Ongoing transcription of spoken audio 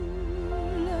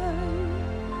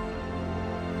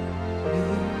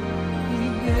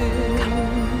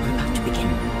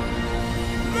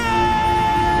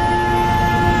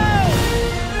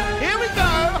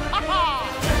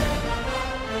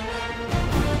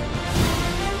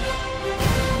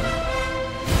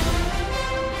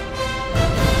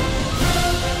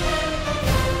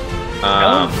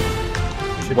Um,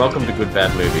 welcome to Good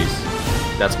Bad Movies.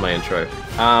 That's my intro.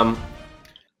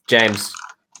 James,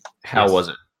 how was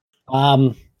it?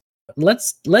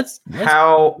 Let's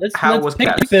How was pick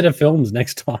Cats? better films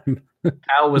next time.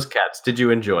 How was Cats? Did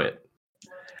you enjoy it?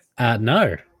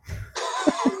 No.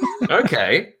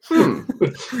 Okay. Ooh,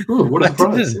 what a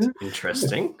surprise! didn't.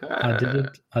 Interesting.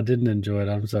 I didn't enjoy it.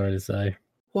 I'm sorry to say.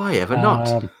 Why ever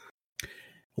not?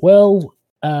 Well,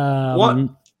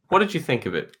 What did you think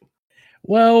of it?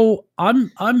 Well,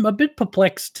 I'm a bit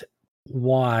perplexed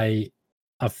why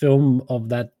a film of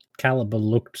that caliber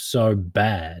looked so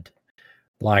bad.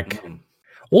 Like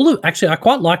actually, I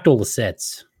quite liked all the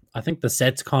sets. I think the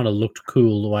sets kind of looked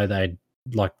cool the way they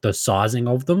like the sizing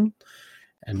of them.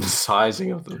 And The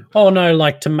sizing of them. Oh no,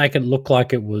 like to make it look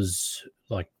like it was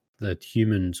like the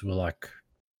humans were like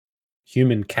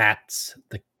human cats,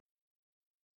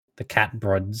 the cat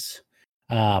brods.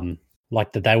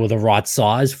 Like that they were the right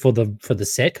size for the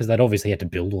set, because they'd obviously had to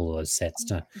build all those sets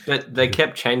to. But they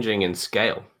kept changing in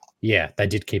scale. Yeah, they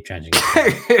did keep changing.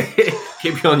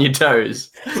 Keep you on your toes.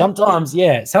 Sometimes,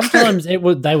 yeah. Sometimes they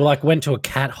were like went to a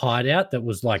cat hideout that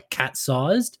was like cat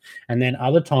sized, and then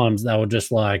other times they were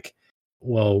just like,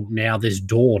 well, now this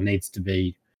door needs to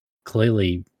be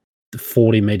clearly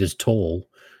 40 meters tall.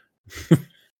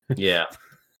 Yeah.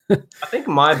 I think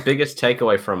my biggest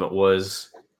takeaway from it was,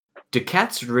 do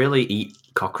cats really eat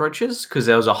cockroaches? Because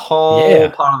there was a whole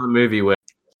part of the movie where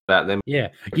about them. Yeah,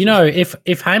 you know, if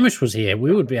Hamish was here,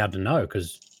 we would be able to know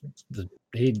because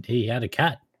he had a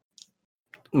cat.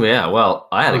 Yeah, well,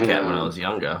 I had a cat when I was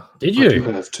younger. Did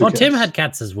you? Oh, Tim had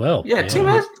cats as well. Yeah, Tim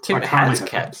has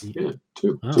cats. Yeah,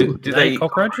 two. Oh, Two. Do they they eat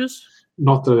cockroaches?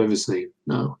 Not that I've ever seen.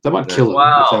 No, they might kill them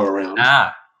Wow. if they were around.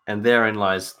 And therein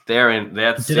lies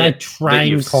that's Do they it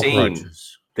train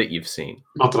cockroaches? that you've seen.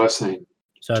 Not that I've seen.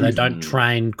 So they don't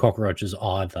train cockroaches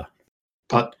either.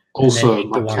 But And also, then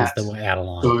eat the my ones cats that were out of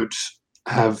line. don't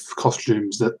have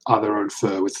costumes that are their own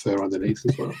fur with fur underneath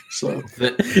as well. So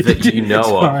That you know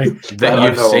Sorry. of. That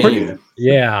you've seen.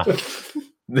 Yeah.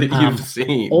 That you've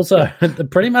seen. Also,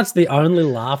 pretty much the only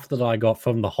laugh that I got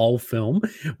from the whole film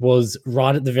was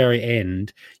right at the very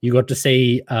end. You got to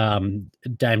see Dame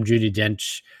Judi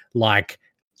Dench like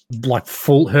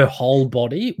full her whole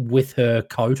body with her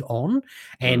coat on,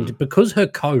 and because her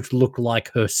coat looked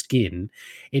like her skin,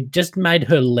 it just made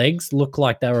her legs look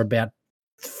like they were about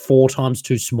 4 times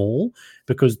too small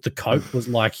because the coat was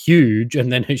like huge,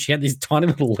 and then she had these tiny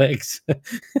little legs.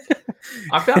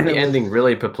 I found the ending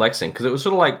really perplexing because it was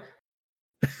sort of like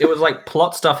it was like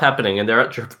plot stuff happening, and they're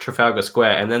at Trafalgar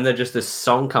Square, and then this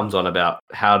song comes on about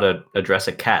how to address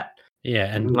a cat. Yeah,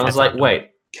 and I was like, wait.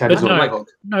 cat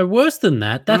No, worse than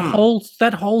that. That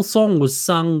whole song was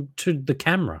sung to the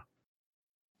camera.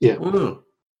 Yeah.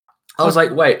 I was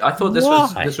like, wait, I thought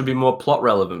this would be more plot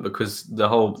relevant because the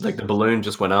whole the balloon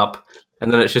just went up,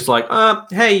 and then it's just like,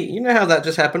 hey, you know how that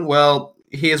just happened? Well,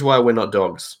 here's why we're not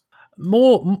dogs.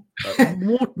 More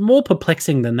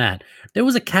perplexing than that. There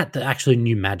was a cat that actually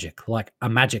knew magic, like a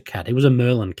magic cat. It was a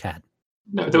Merlin cat.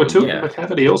 No, there were two.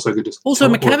 McCavity also could just.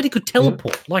 McCavity could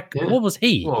teleport. Yeah. What was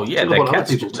he? Well, yeah, they're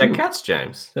cats,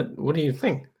 James. What do you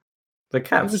think? The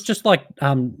cats. It was just like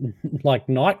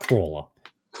Nightcrawler.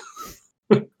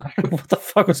 What the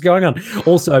fuck was going on?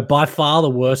 Also, by far the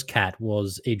worst cat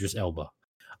was Idris Elba.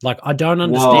 Like, I don't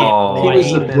understand why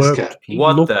he worked.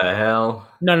 What the hell?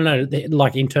 No.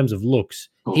 Like, in terms of looks,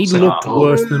 he looked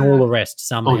worse than all the rest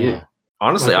somehow. Oh, yeah.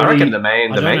 Honestly, I reckon the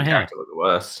main character was the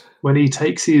worst. When he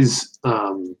takes his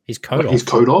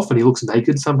coat off and he looks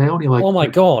naked somehow, and you're like, oh my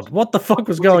god, what the fuck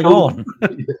was going on? I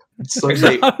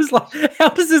was like, how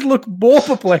does this look more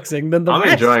perplexing than the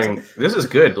rest? Enjoying this is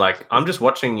good. Like, I'm just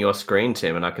watching your screen,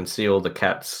 Tim, and I can see all the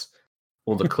clips.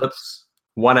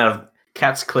 1 out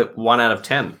of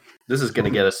 10. This is going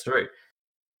to get us through.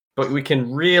 But we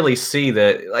can really see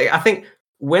that. Like, I think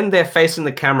when they're facing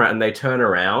the camera and they turn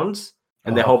around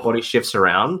and their whole body shifts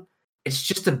around, it's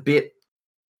just a bit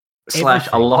 /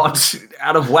 a lot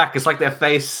out of whack. It's like their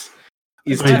face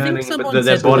is turning, but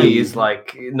their body is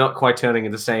like not quite turning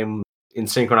in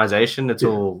synchronization. It's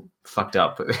all fucked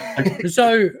up.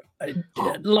 So,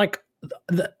 like,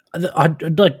 I'm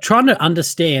trying to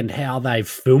understand how they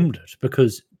filmed it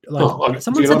because, someone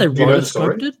said they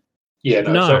rotoscoped it. Yeah,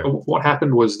 no. So what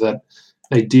happened was that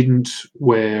they didn't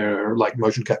wear like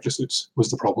motion capture suits. Was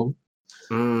the problem?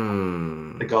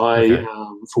 The guy,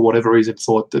 for whatever reason,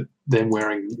 thought that them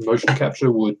wearing motion capture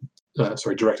would.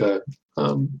 Director.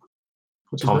 Tom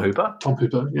Hooper. Tom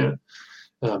Hooper. Yeah.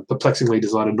 Perplexingly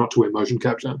decided not to wear motion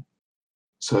capture,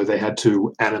 so they had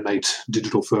to animate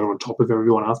digital fur on top of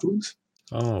everyone afterwards.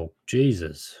 Oh,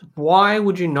 Jesus. Why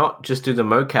would you not just do the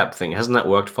mocap thing? Hasn't that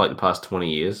worked for like the past 20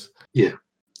 years? Yeah.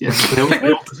 It's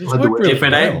worked really If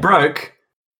it ain't broke,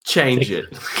 change it.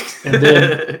 And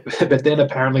then, but then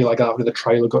apparently, like after the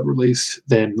trailer got released,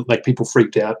 then like people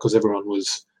freaked out because everyone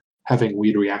was having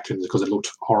weird reactions because it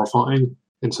looked horrifying,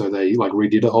 and so they like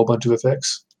redid a whole bunch of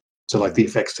effects. So like the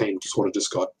effects team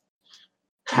just got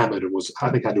hammered and was, I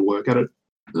think, had to work at it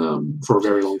for a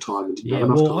very long time. And didn't have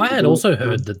enough time I to had do also it.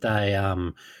 heard that they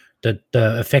that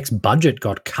the effects budget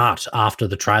got cut after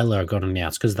the trailer got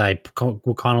announced because they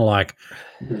were kind of like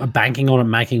banking on it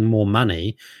making more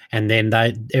money, and then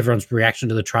everyone's reaction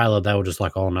to the trailer, they were just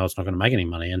like, oh no, it's not going to make any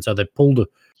money, and so they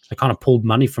kind of pulled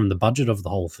money from the budget of the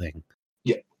whole thing.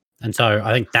 Yeah. And so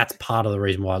I think that's part of the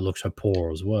reason why it looks so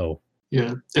poor as well.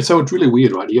 Yeah, and so it's really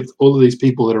weird, right? You have all of these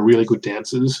people that are really good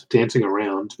dancers dancing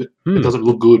around, but it doesn't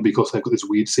look good because they've got this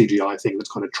weird CGI thing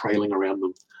that's kind of trailing around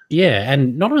them. Yeah,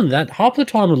 and not only that, half the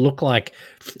time it looked like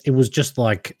it was just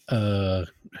like just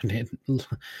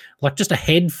a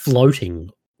head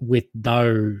floating with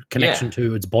no connection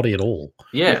to its body at all.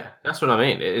 Yeah, that's what I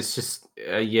mean. It's just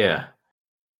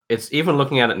it's even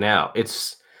looking at it now.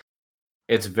 It's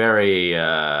very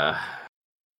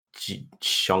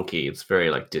chunky. It's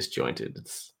very like disjointed.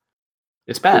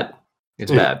 It's bad.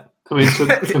 It's bad. I mean,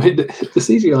 the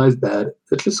CGI is bad.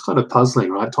 It's just kind of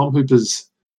puzzling, right? Tom Hooper's.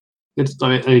 Have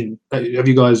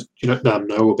you guys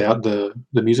know about the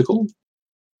musical?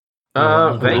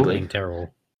 Vaguely.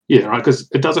 Terrible. Yeah, right. Because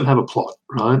it doesn't have a plot,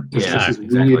 right? It's just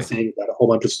this weird thing about a whole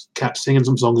bunch of cats singing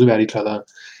some songs about each other.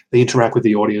 They interact with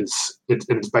the audience, and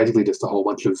it's basically just a whole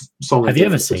bunch of songs. Have you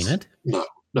ever seen it? No.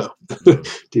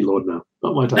 Dear Lord, no,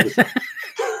 not my type of thing.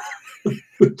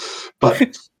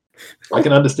 But I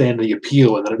can understand the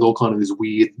appeal, and that it's all kind of this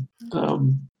weird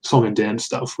song and dance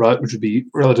stuff, right? Which would be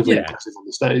relatively impressive on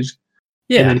the stage.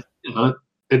 Yeah, and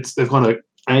then, they've kind of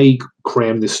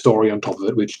crammed this story on top of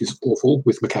it, which is awful,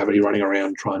 with McCavity running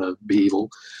around trying to be evil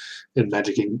and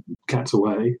magicking cats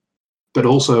away. But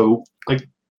also, like,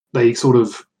 they sort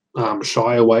of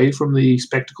shy away from the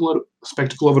spectacle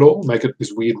of it all, make it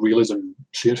this weird realism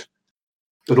shit.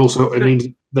 But also, it means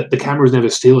that the camera is never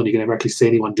still, and you can never actually see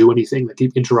anyone do anything. They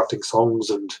keep interrupting songs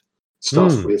and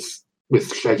stuff with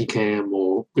shaky cam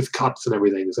or with cuts and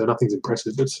everything, so nothing's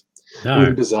impressive. It's a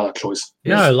really bizarre choice.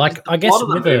 No, like I guess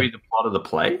with the plot of the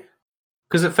play,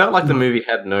 because it felt like the movie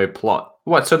had no plot.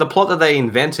 What? So the plot that they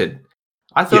invented,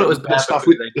 I thought it was bad.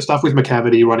 The stuff with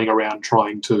McCavity running around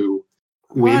trying to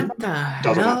win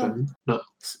doesn't happen. No.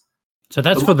 So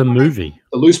that's for the movie.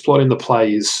 The loose plot in the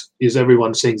play is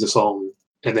everyone sings a song,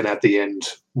 and then at the end,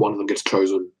 one of them gets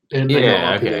chosen, and they go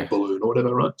up in a balloon or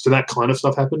whatever, right? So that kind of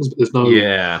stuff happens, but there's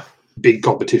no big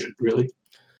competition, really.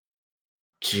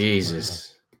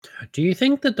 Jesus. Do you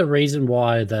think that the reason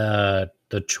why the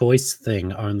choice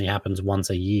thing only happens once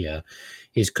a year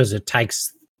is because it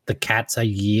takes the cats a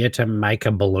year to make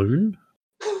a balloon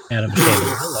out of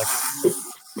chandelier?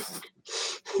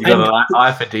 You got an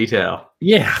eye for detail.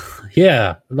 Yeah.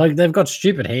 Like they've got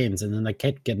stupid hands and then they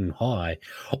kept getting high.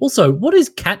 Also, what is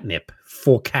catnip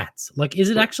for cats? Like, is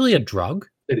it actually a drug?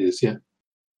 It is, yeah.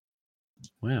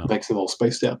 Wow. It makes them all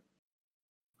spaced out.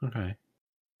 Okay.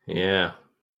 Yeah.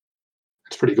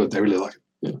 It's pretty good. They really like it.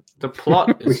 Yeah. The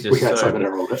plot is just we can't say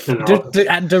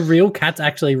that do real cats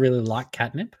actually really like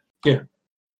catnip? Yeah.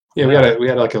 Yeah, we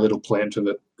had like a little plant of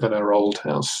it at our old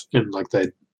house, and like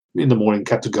in the morning,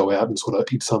 cats would go out and sort of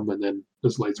eat some, and then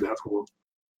just lays them out for a while.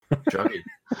 Druggy.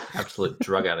 Absolute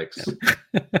drug addicts.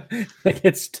 They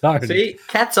get started. See,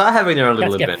 cats are having their own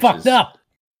little adventures. Get fucked up.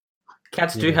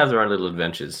 Cats do have their own little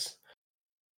adventures.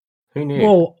 Who knew?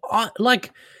 Well,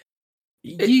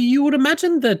 you would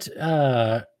imagine that,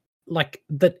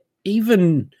 that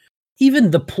even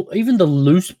the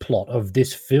loose plot of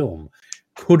this film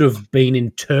could have been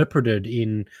interpreted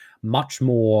in much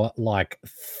more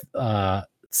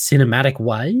cinematic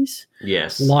ways.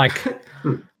 Yes. Like,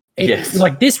 yes.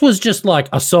 Like this was just like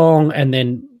a song and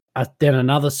then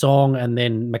another song, and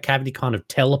then McCavity kind of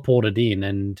teleported in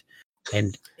and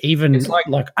even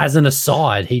like as an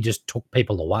aside, he just took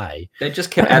people away. They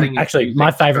just kept adding. Actually, my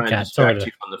favorite cat. Sorry,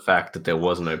 on the fact that there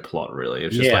was no plot. Really, it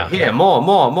was just more. Yeah.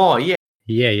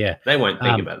 They won't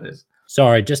think about this.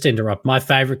 Sorry, just to interrupt. My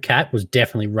favorite cat was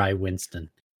definitely Ray Winston,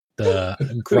 the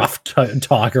gruff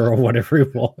tiger or whatever he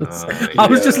was. I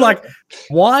was just like,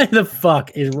 why the fuck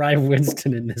is Ray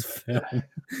Winston in this film?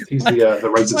 He's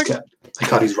the racist cat. They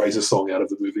cut his racist song out of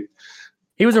the movie.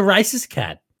 He was a racist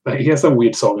cat. He has some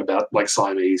weird song about like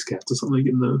Siamese cats or something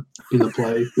in the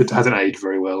play. It hasn't aged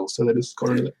very well, so they just got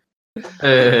rid of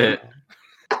it.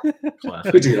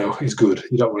 But he's good.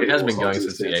 You don't want. It has been going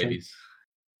since the 80s.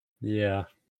 Yeah.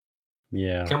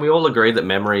 Yeah. Can we all agree that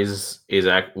Memories was It's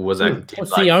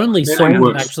the only song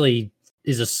that actually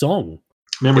is a song.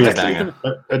 Memory It's a actually,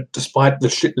 banger. despite the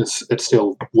shitness, it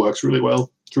still works really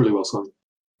well. It's really well sung.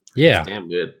 Yeah. It's damn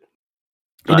good.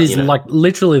 It is like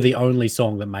literally the only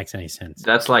song that makes any sense.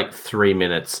 That's like 3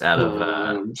 minutes out of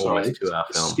almost 2 hour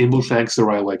film. Skimbleshanks the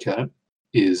Railway Cat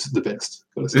is the best.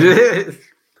 Let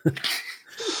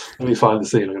me find the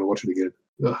scene. I'm going to watch it again.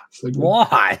 Oh, so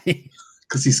why?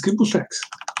 Because he's Skimbleshanks.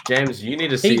 James, you need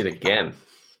to see it again.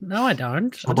 No, I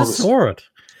don't. I just saw it.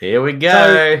 Here we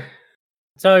go.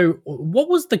 So, what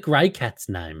was the grey cat's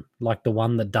name? Like the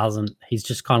one that doesn't... He's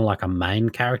just kind of like a main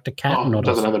character cat.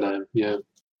 Doesn't have a name, yeah.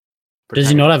 Does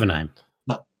he not have a name?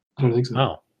 No, I don't think so.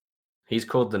 Oh. He's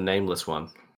called the Nameless One.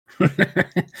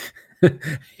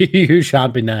 You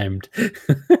shan't be named.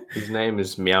 His name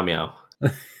is Meow Meow.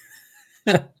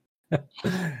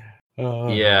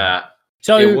 Yeah.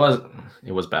 So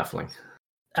it was baffling.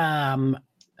 So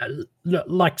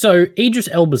Idris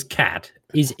Elba's cat,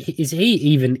 is he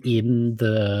even in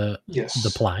the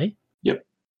play? Yep.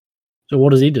 So what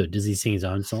does he do? Does he sing his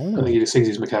own song? I think he just sings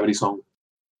his McCavity song.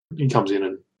 He comes in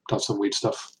and does some weird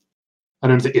stuff. I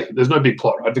don't think there's no big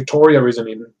plot, right? Victoria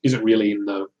isn't really in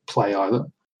the play either.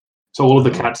 So all of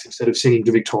the cats, instead of singing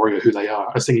to Victoria who they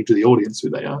are singing to the audience who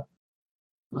they are.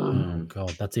 Oh god,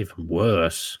 that's even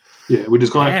worse. Yeah, which is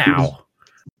kind of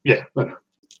yeah, I know.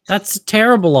 That's a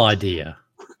terrible idea.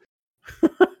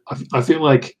 I feel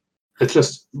like it's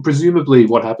just presumably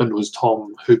what happened was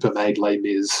Tom Hooper made Les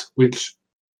Mis, which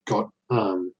got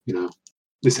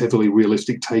this heavily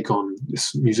realistic take on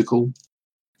this musical,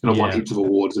 and won heaps of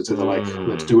awards. And so they're like,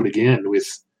 let's do it again with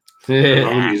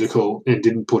another musical, and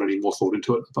didn't put any more thought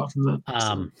into it apart from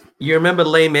that. You remember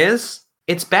Les Mis?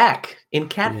 It's back in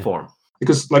cat form.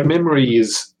 Because like Memory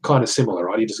is kind of similar,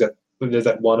 right? You just got there's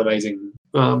that one amazing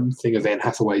thing of Anne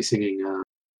Hathaway singing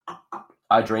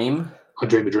I Dream a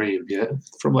Dream,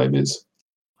 from Les Mis.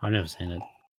 I've never seen it.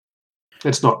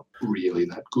 It's not really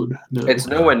that good. No. It's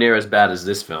nowhere near as bad as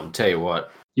this film, tell you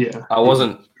what. Yeah. I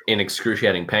wasn't in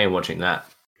excruciating pain watching that.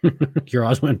 Your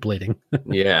eyes weren't bleeding.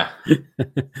 Yeah.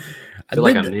 I feel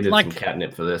like I needed some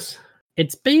catnip for this.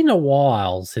 It's been a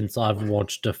while since I've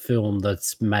watched a film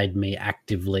that's made me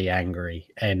actively angry,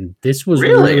 and this was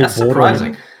really that's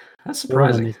surprising. That's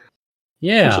surprising.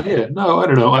 Yeah. Actually, no, I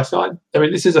don't know. I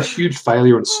mean, this is a huge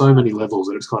failure on so many levels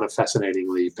that it's kind of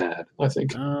fascinatingly bad, I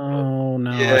think. Oh,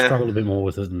 no, I struggled a bit more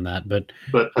with it than that. But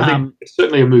I think it's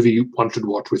certainly a movie one should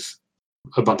watch with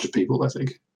a bunch of people, I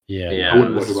think. Yeah. I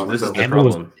wouldn't watch it by myself.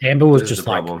 Amber was just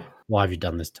like, why have you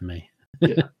done this to me?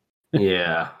 Yeah.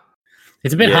 Yeah.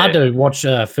 It's a bit hard to watch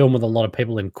a film with a lot of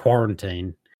people in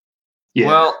quarantine. Yeah.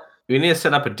 Well, we need to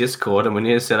set up a Discord and we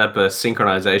need to set up a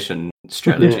synchronization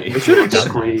strategy. Yeah, we should have done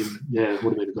Scream. Yeah,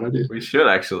 would have been a good idea. We should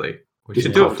actually. We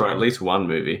should do it for at least one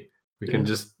movie. We can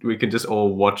just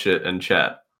all watch it and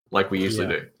chat like we usually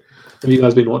do. Have you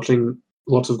guys been watching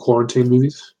lots of quarantine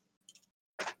movies?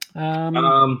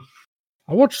 I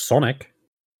watched Sonic.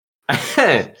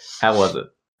 How was it?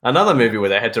 Another movie where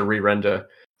they had to re-render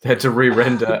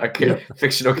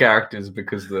fictional characters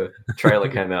because the trailer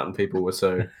came out and people were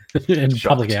so and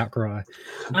public outcry.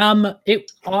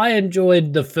 I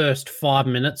enjoyed the first 5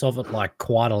 minutes of it like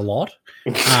quite a lot,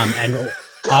 and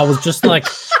I was just like,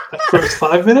 first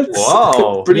 5 minutes.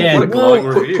 Wow, put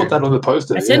that on the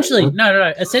poster. Essentially,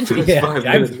 no. Essentially,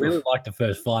 I really liked the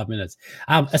first 5 minutes.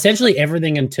 Essentially,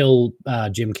 everything until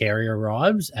Jim Carrey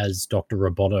arrives as Dr.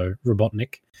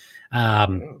 Robotnik,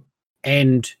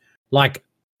 and like.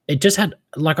 It just had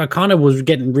like I kind of was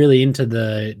getting really into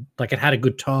it had a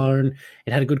good tone.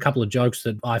 It had a good couple of jokes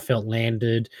that I felt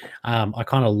landed. I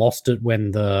kind of lost it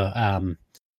when the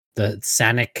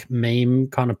Sanic meme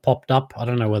kind of popped up. I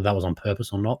don't know whether that was on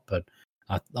purpose or not, but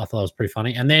I thought it was pretty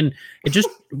funny. And then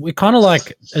we kind of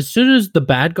like as soon as the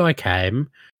bad guy came,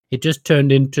 it just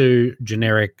turned into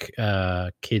generic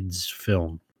kids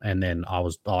film. And then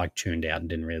I tuned out and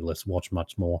didn't really watch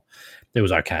much more. It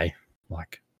was okay,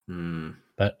 like.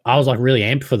 But I was like really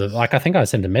amped for I think I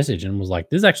sent a message and was like,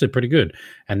 this is actually pretty good.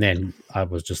 And then I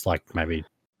was just like maybe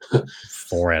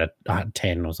 4 out of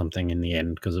 10 or something in the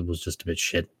end because it was just a bit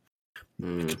shit.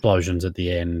 Explosions at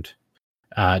the end.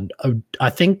 I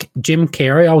think Jim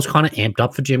Carrey, I was kind of amped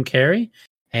up for Jim Carrey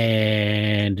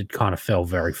and it kind of fell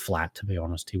very flat, to be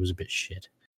honest. He was a bit shit.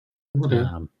 Okay.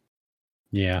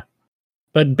 Yeah.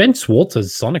 But Ben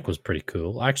Schwartz's Sonic was pretty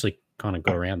cool. I actually kind of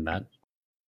got around that.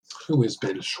 Who is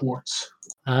Ben Schwartz?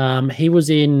 He was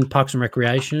in Parks and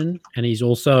Recreation, and he's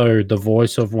also the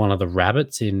voice of one of the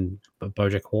rabbits in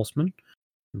BoJack Horseman.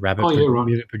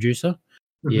 Music producer.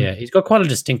 Mm-hmm. Yeah, he's got quite a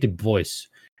distinctive voice,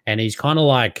 and he's kind of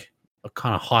like a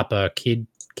kind of hyper kid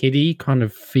kiddie kind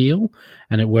of feel,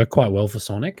 and it worked quite well for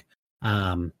Sonic.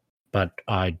 But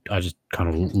I just kind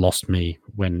of lost me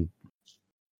when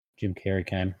Jim Carrey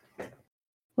came.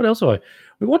 What else?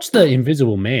 We watched The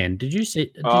Invisible Man. Did you see?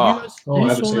 Did you guys? I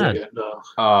haven't saw seen that? it yet. No.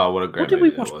 Oh, what a great What did we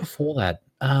movie watch that was. before that?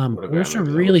 What a We watched great a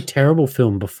movie that really was. terrible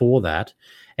film before that,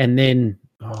 and then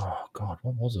oh god,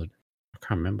 what was it? I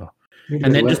can't remember.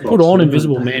 And then just put on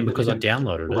Invisible Man because I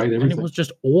downloaded it, and it was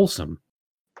just awesome.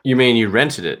 You mean you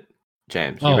rented it,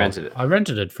 James? You rented it? I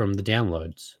rented it from the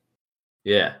downloads.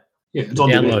 Yeah. Yeah, it's on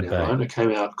demand Download now, bay. right? It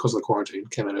came out because of the quarantine. It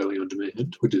came out early on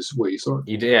demand, which is where you saw it.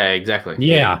 You did, yeah, exactly.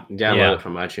 Yeah, You download yeah. it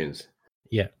from iTunes.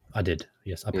 Yeah, I did.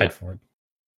 Yes, I paid Yeah. for it.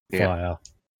 Yeah. Via,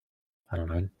 I don't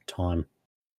know, time.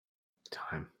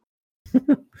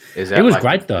 Is that It was like,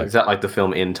 great though. Is that like the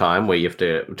film In Time, where you have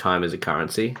to time as a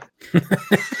currency?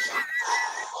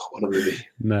 What a movie.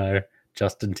 No,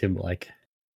 Justin Timberlake.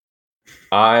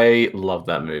 I love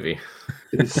that movie.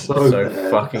 It's so, So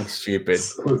bad. fucking stupid.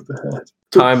 So bad.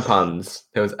 Time puns.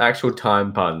 There was actual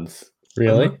time puns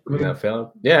Really? in that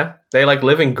film. Yeah, they like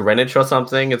live in Greenwich or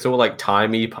something. It's all like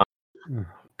timey puns. Oh,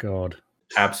 God.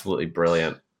 Absolutely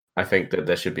brilliant. I think that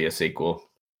there should be a sequel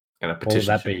and a What would petition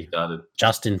that should be? started.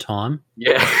 Just in time?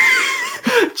 Yeah.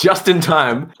 Just in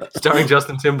Time, starring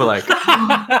Justin Timberlake.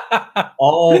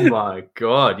 Oh my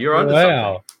god, you're onto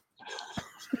something.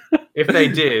 If they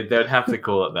did, they would have to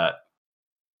call it that.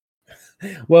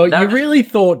 Well, you really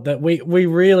thought that we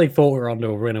really thought we were onto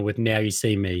a winner with Now You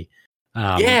See Me.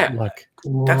 Yeah, like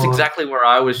that's exactly where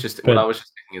I was just thinking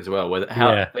as well.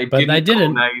 They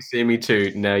didn't. Now You See Me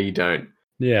too. Now you don't.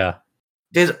 Yeah,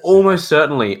 there's almost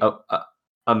certainly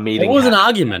a meeting. There was an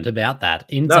argument about that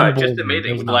in some just a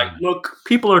meeting. Like, look,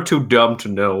 people are too dumb to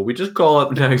know. We just call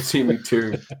it Now You See Me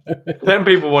too. Then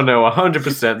people will know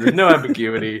 100%. There's no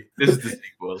ambiguity. This is the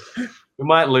sequel. We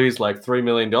might lose like $3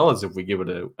 million if we give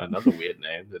it another weird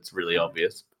name that's really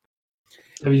obvious.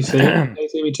 Have you seen it? Have you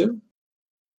seen me too?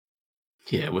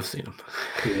 Yeah, we've seen them.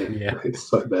 Yeah, it's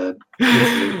so bad.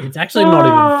 It's actually not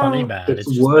even funny bad.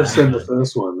 It's worse than the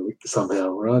first one somehow,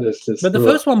 right? It's just. But the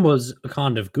first one was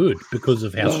kind of good because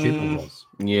of how stupid it was.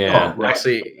 Yeah,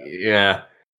 actually, yeah.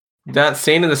 That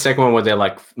scene in the second one where they're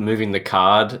like moving the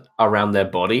card around their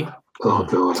body. Oh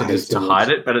god, to hide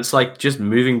it, but it's like just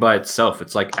moving by itself.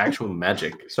 It's like actual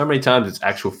magic. So many times it's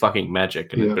actual fucking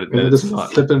magic, and but they're it's just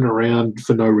not. flipping around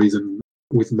for no reason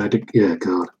with magic. Yeah,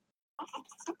 god.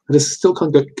 I just still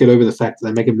can't get over the fact that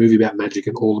they make a movie about magic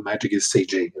and all the magic is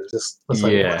CG. It's just half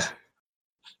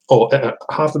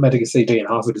the magic is CG and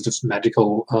half of it is just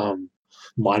magical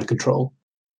mind control.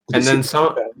 And then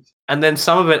some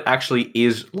of it actually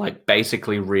is like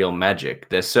basically real magic.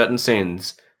 There's certain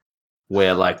scenes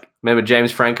where, like, remember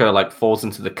James Franco like falls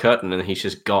into the curtain and he's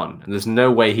just gone, and there's no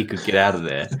way he could get out of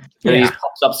there. And he just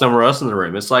pops up somewhere else in the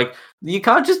room. It's like you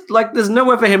can't just like. There's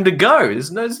nowhere for him to go. It's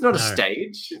not a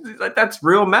stage. It's like that's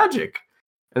real magic.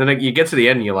 And then you get to the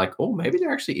end, and you're like, oh, maybe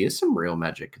there actually is some real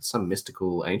magic. It's some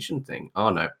mystical ancient thing.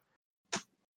 Oh no,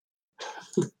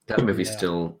 that movie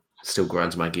still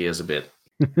grinds my gears a bit.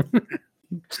 I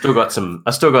still got some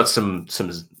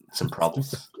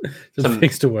problems. Some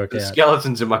things to work out.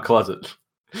 Skeletons in my closet.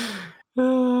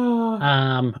 What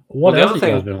else have you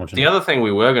guys been watching? The other thing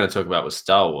we were going to talk about was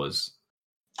Star Wars,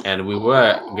 and we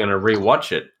were going to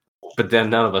rewatch it, but then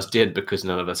none of us did because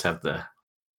none of us have the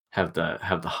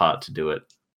heart to do it.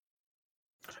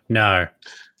 No.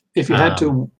 If you had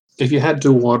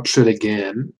to watch it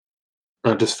again,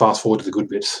 just fast forward to the good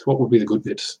bits. What would be the good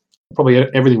bits? Probably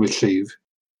everything with Sheev.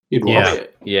 You'd watch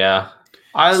it. Yeah.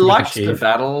 I liked the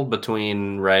battle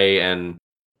between Rey and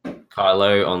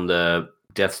Kylo on the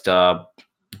Death Star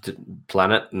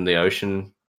planet in the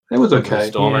ocean. It was okay. The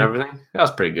storm and everything. That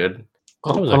was pretty good.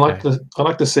 I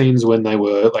like the scenes when they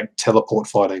were like teleport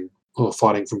fighting or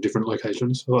fighting from different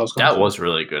locations. So that was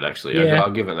really good, actually. Yeah.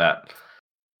 I'll give it that.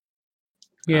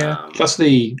 Yeah. Just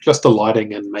the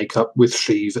lighting and makeup with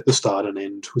Sheev at the start and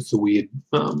end with the weird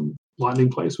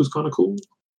lightning place was kind of cool.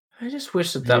 I just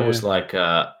wish that was like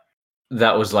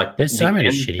there's so many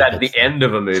shitty at the end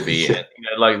of a movie. And,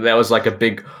 like that was like a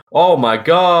big, oh my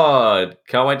god,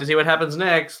 can't wait to see what happens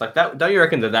next. Like that, don't you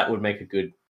reckon that would make a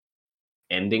good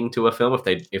ending to a film if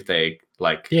they if they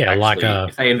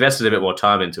invested a bit more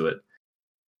time into it?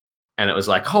 And it was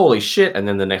like, holy shit, and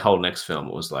then the whole next film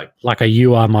it was like a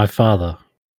You Are My Father.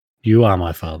 You are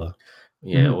my father.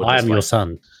 Yeah, I am your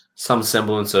son. Some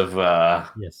semblance of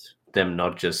them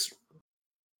not just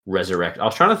resurrect. I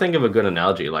was trying to think of a good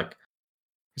analogy. Like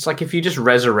it's like if you just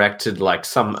resurrected like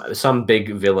some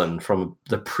big villain from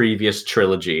the previous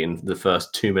trilogy in the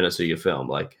first 2 minutes of your film.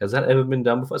 Like, has that ever been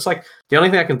done before? It's like the only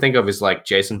thing I can think of is like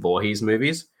Jason Voorhees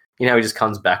movies. You know, he just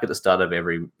comes back at the start of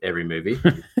every movie.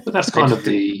 But that's kind of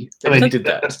They did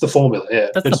that. That's the formula. Yeah,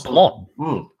 That's it's the plot.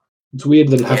 It's weird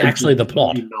that it happens. Actually, the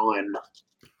plot. in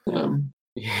 9.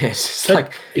 Yes,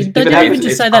 But they didn't even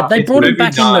just say that. They brought it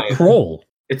back in the crawl.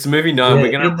 It's movie 9. Yeah,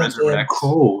 We're going in to the resurrect.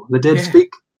 Crawl. The dead Yeah. speak.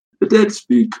 The dead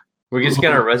speak. We're just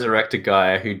going to resurrect a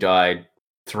guy who died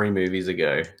 3 movies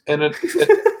ago. And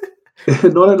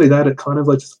not only that, it kind of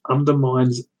like just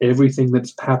undermines everything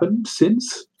that's happened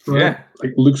since. Right? Yeah.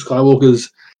 Like Luke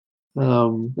Skywalker's,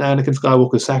 Anakin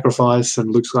Skywalker's sacrifice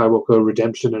and Luke Skywalker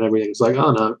redemption and everything. It's like,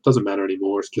 oh no, it doesn't matter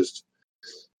anymore. It's just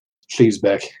she's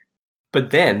back.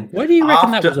 But then, Where do you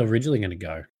reckon that was originally going to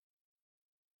go?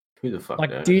 Who the fuck Like,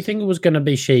 knows? do you think it was going to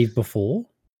be Sheev before?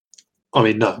 I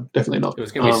mean, no, definitely not. It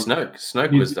was going to be Snoke.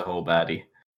 Snoke was the whole baddie.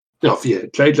 Oh, yeah,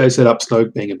 JJ set up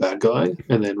Snoke being a bad guy,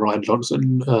 and then Ryan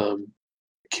Johnson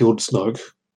killed Snoke,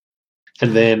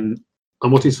 and then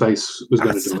what's his face was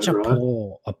going to do Such it, right?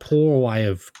 a poor way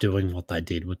of doing what they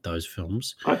did with those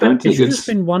films. I don't It think should have it's just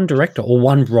been one director or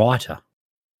one writer.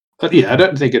 I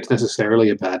don't think it's necessarily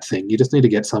a bad thing. You just need to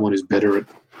get someone who's better at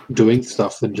doing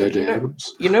stuff than JJ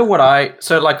Abrams. You know what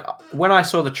when I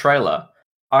saw the trailer,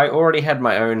 I already had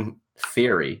my own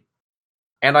theory,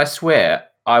 and I swear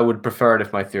I would prefer it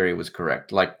if my theory was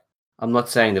correct. Like, I'm not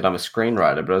saying that I'm a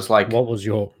screenwriter, but I was like,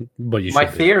 my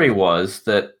theory was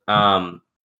that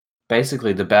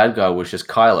basically the bad guy was just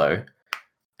Kylo,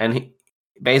 and he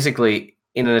basically,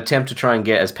 in an attempt to try and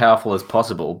get as powerful as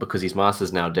possible because his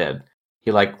master's now dead,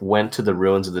 he like went to the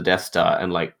ruins of the Death Star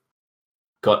and like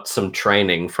got some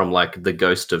training from like the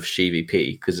ghost of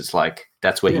CVP, because it's like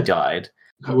that's where he died.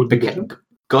 That would be better.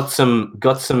 Got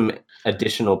some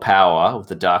additional power of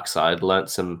the dark side. Learnt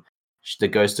some. The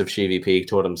ghost of CVP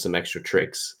taught him some extra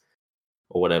tricks,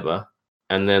 or whatever.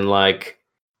 And then like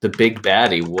the big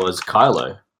baddie was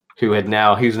Kylo, who's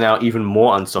now even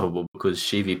more unstoppable because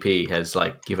CVP has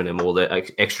like given him all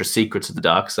the extra secrets of the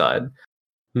dark side.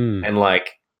 And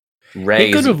like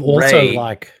Rey is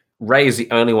the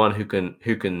only one who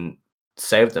can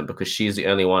save them, because she's the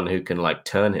only one who can like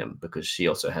turn him, because she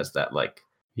also has that like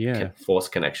force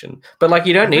connection. But like,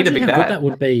 you don't need a big bad. That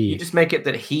would be. You just make it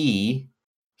that he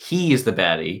is the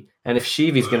baddie, and if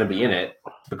Sheevy's going to be in it,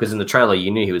 because in the trailer you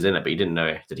knew he was in it, but you didn't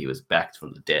know that he was back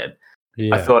from the dead.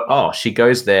 I thought, oh, she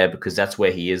goes there because that's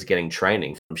where he is getting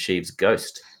training from Sheev's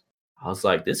ghost. I was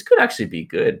like, this could actually be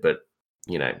good, but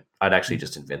you know, I'd actually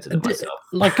just invented it myself.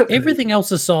 Like, everything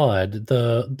else aside,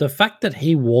 the fact that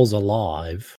he was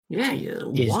alive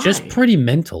is just pretty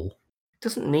mental. It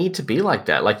doesn't need to be like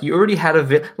that. Like, you already had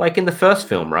like in the first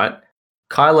film, right?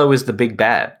 Kylo is the big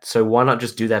bad, so why not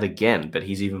just do that again? But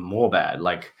he's even more bad.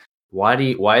 Like, why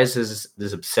is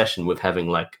this obsession with having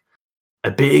like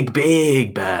a big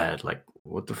bad? Like,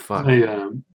 what the fuck?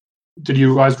 Did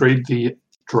you guys read the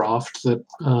draft that?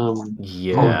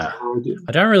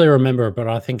 I don't really remember, but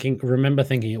I remember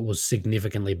thinking it was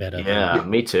significantly better. Yeah,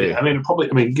 me too. Yeah,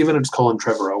 I mean, given it's Colin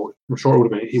Trevorrow, I'm sure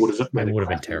he would have made it. Would have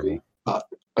been terrible. But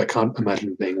I can't imagine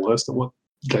it being worse than what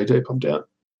JJ pumped out.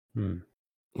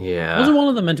 Yeah. Wasn't one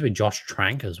of them meant to be Josh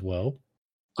Trank as well?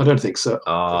 I don't think so.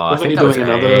 Oh, I think that was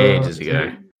ages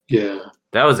ago. Yeah.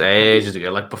 That was ages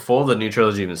ago, like before the new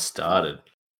trilogy even started.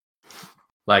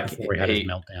 Like, before he had his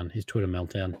meltdown, his Twitter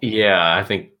meltdown. Yeah, I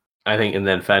think, and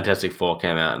then Fantastic Four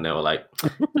came out, and they were like,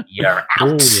 "You're out."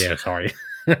 Oh yeah, sorry.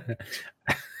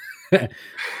 Yeah.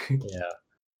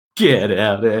 Get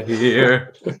out of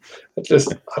here.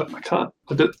 I can't.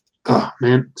 Oh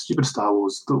man, stupid Star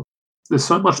Wars. There's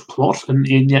so much plot, and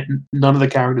yet none of the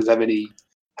characters have any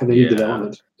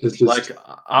development. It's just like,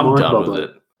 I'm done with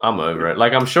it. I'm over it.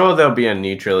 Like, I'm sure there'll be a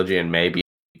new trilogy, and maybe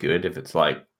good if it's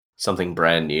like something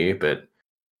brand new, but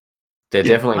there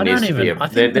definitely needs to be a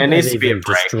there needs to be a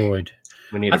break. Destroyed.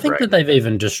 We need I think that they've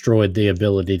even destroyed the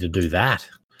ability to do that.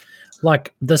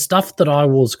 Like, the stuff that I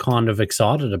was kind of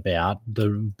excited about, the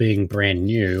being brand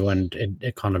new and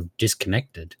it kind of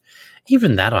disconnected,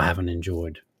 even that I haven't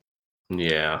enjoyed.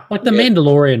 Yeah. Like, The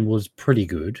Mandalorian was pretty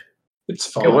good. It's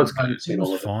fine. It was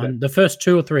fine. The first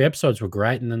 2 or 3 episodes were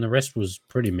great, and then the rest was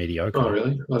pretty mediocre. Oh,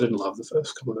 really? I didn't love the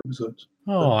first couple of episodes.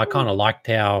 Oh, I kind of liked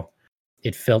how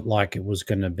it felt like it was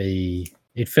going to be.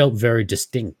 It felt very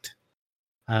distinct.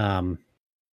 There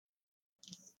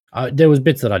was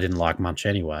bits that I didn't like much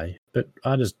anyway, but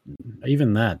I just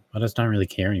don't really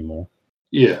care anymore.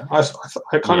 Yeah, I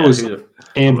kind of was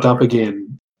amped up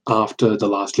again after The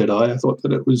Last Jedi. I thought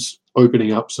that it was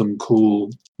opening up some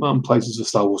cool places for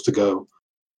Star Wars to go.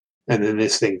 And then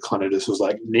this thing kind of just was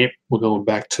like, nope, we're going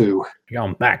back to...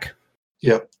 Going back.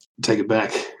 Yep, take it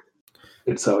back.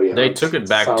 And so, yeah. They took it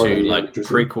back to, like,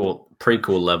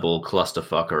 prequel level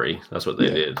clusterfuckery. That's what they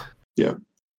did. Yeah.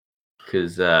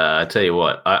 Because I tell you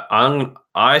what,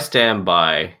 I stand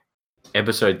by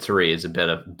episode 3 is a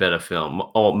better film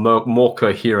or more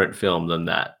coherent film than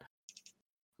that.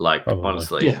 Like, Probably.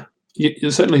 honestly. Yeah.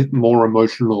 You're certainly more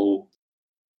emotional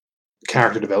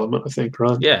character development, I think,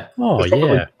 right? Yeah. Oh, It's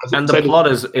probably- yeah. I'd And say the plot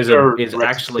is better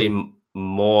actually directed.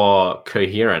 more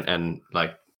coherent and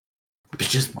like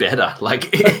just better.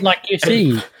 Like, But, like, you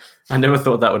see, I never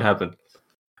thought that would happen.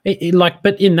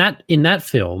 but in that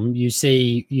film, you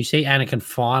see Anakin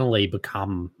finally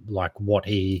become like what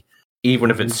he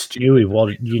Even if it's knew he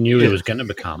was. You knew he Yeah. was going to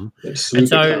become. It's And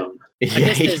super so- dumb. guess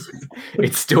yeah, there's-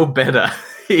 it's still better,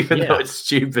 even though Yeah. it's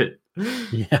stupid.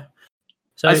 Yeah.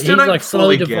 So I he's still don't like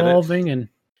slowly fully get it. devolving, and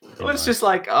Well, it's just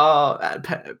like, oh,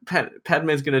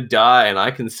 Padme's gonna die, and I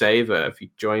can save her if you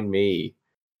join me.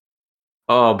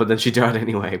 Oh, but then she died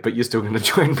anyway. But you're still gonna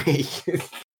join me.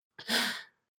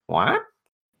 What?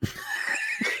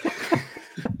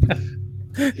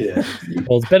 Yeah.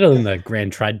 well, it's better than the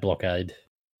Grand Trade Blockade.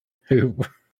 Who?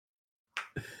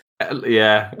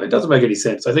 Yeah, It doesn't make any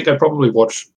sense. I think I'd probably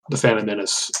watch The Phantom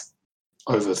Menace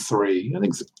over 3. I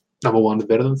think number 1 is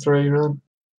better than 3, right?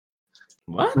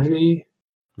 what? Maybe.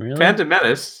 Really? Phantom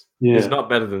Menace Yeah. is not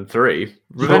better than 3.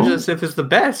 Revenge No? of the Sith is the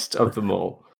best of them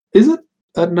all. Is it?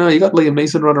 I don't know. You got Liam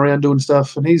Neeson running around doing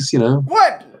stuff, and he's,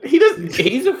 What? He does.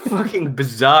 He's a fucking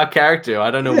bizarre character.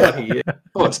 I don't know what he is.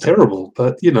 oh, it's terrible,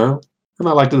 but and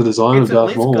I liked the design It's of at Darth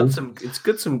least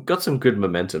Maul. got some good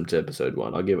momentum to episode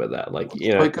 1. I'll give it that. Like,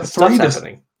 Like, stuff's 3 just-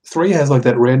 happening. 3 has like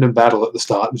that random battle at the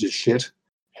start, which is shit.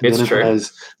 And It's then true. it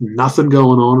has nothing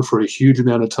going on for a huge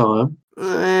amount of time,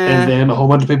 and then a whole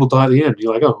bunch of people die at the end.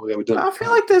 You're like, oh, yeah, we're done. I feel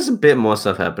like there's a bit more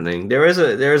stuff happening. There is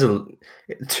a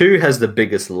 2 has the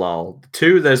biggest lull.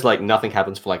 2, there's like nothing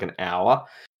happens for like an hour.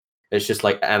 It's just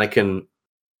like Anakin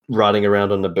riding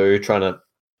around on Naboo trying to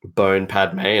bone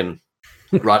Padme and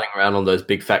riding around on those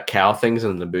big fat cow things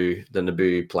in the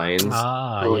Naboo plains.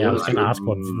 Ah, Oh, yeah. yeah, I was going to that's ask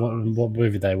what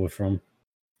movie they were from.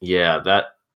 Yeah, that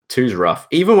 2's rough.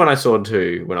 Even when I saw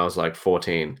 2 when I was like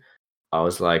 14, I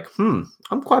was like, I'm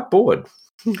quite bored.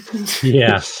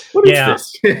 Yeah. What is Yeah.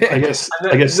 this? I guess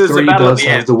And I guess there's a 3 battle at does the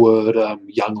have end. the word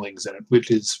younglings in it,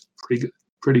 which is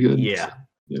pretty good. Yeah.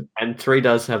 Yeah. And 3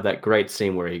 does have that great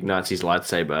scene where he ignites his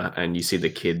lightsaber and you see the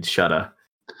kid shudder.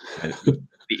 And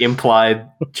the implied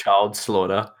child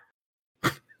slaughter.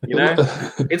 You know?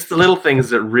 It's the little things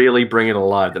that really bring it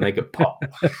alive, that make it pop.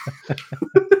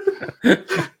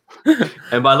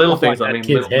 And by little Look like things, I that mean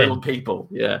kid's little head. people.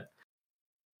 Yeah.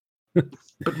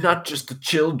 But not just the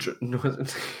children.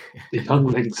 The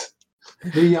younglings.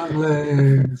 The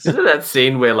younglings. Isn't that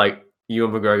scene where like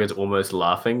Ewan McGregor's almost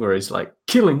laughing, where he's like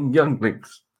killing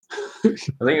younglings? I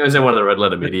think it was in one of the Red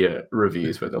Letter Media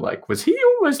reviews where they're like, "Was he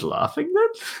almost laughing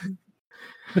then?"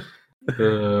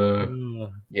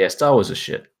 Yeah, Star Wars is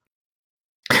shit.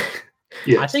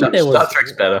 Yeah, I think there was Star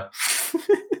Trek's better.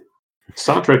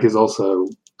 Star Trek is also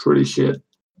pretty shit.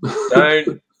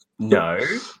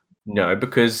 No,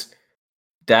 because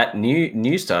that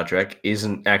new Star Trek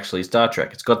isn't actually Star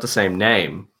Trek. It's got the same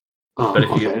name. Oh, But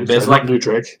if you- okay, there's so like- not new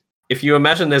Trek. If you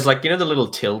imagine there's like, the little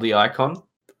tilde icon?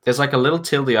 There's like a little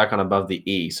tilde icon above the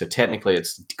E, so technically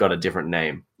it's got a different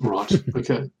name. Right.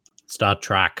 Okay. Star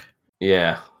Trek.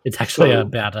 Yeah. It's actually So-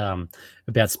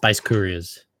 about space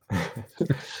couriers.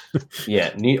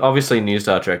 Yeah. Obviously new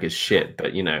Star Trek is shit,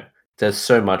 but there's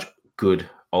so much good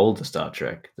older Star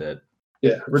Trek that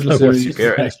Yeah. Original So what's series.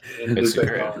 superior? and It's Deep Space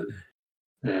superior. Nine.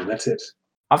 And that's it.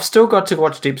 I've still got to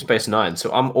watch Deep Space Nine,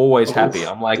 so I'm always Oh, happy.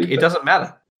 I'm like, Deep it doesn't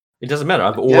matter. It doesn't matter.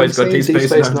 I've You always got haven't Deep seen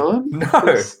Space Nine. No,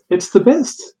 It's the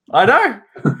best. I know.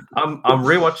 I'm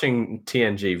rewatching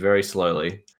TNG very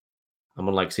slowly. I'm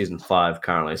on like season 5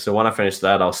 currently. So when I finish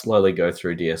that, I'll slowly go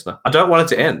through DS9. I don't want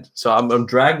it to end, so I'm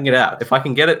dragging it out. If I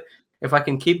can get it, if I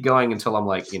can keep going until I'm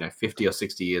like 50 or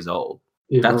 60 years old,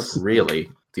 Yeah, that's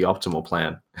really the optimal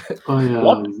plan.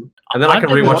 What? And then I I've can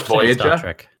never rewatch watched any Star Voyager.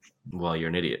 Trek. Well, you're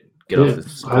an idiot. Get off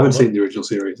this. I haven't seen the original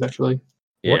series actually.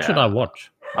 What should I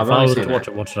watch? I've If I only was to seen watch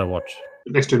it. it, what should I watch?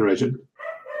 Next Generation.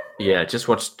 Yeah,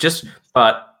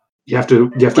 but You have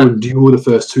to endure the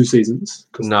first 2 seasons.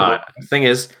 'cause no. The thing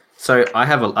is, so I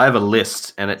have a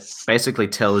list, and it basically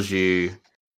tells you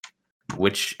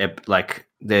which it's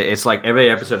like every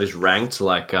episode is ranked.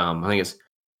 Like I think it's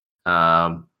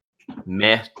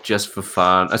meh, just for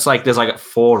fun. It's like there's like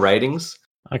 4 ratings.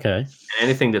 Okay. And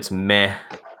anything that's meh,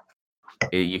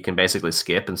 you can basically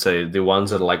skip. And so the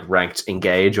ones that are like ranked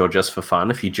engage or just for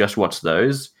fun, if you just watch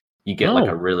those, you get like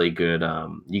Oh. a really good.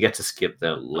 You get to skip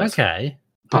the list. Okay.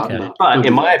 But, Okay. no, But don't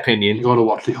in do my that. opinion, you got to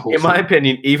watch the whole. in my thing.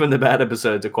 opinion, even the bad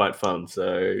episodes are quite fun.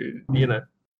 So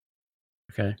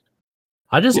Okay.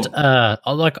 I just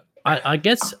I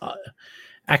guess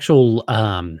actual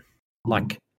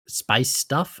like space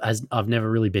stuff as I've never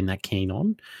really been that keen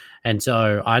on, and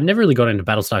so I never really got into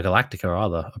Battlestar Galactica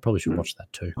either. I probably should watch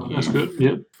that too. That's good.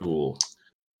 Yeah, Cool.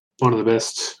 one of the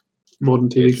best modern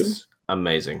TV shows.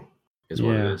 Amazing, is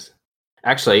what it Yeah. is.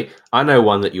 Actually, I know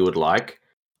one that you would like.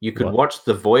 You could What? watch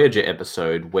the Voyager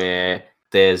episode where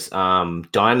there's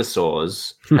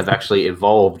dinosaurs have actually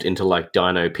evolved into like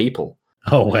dino people.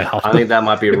 Oh wow! I think that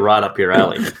might be right up your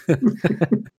alley.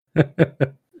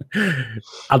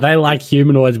 Are they like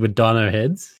humanoids with dino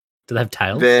heads? Do they have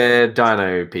tails? They're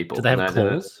dino people. Do they have No,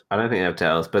 claws? I don't think they have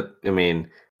tails, but I mean,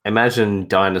 imagine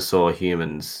dinosaur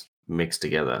humans mixed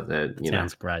together.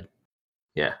 Sounds great.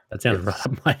 Yeah, That sounds right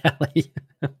up my alley.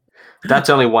 that's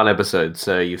only one episode,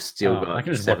 so you've still I got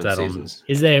can just watch 7 that seasons.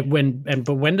 Is there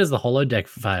but when does the holodeck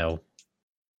fail?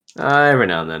 Every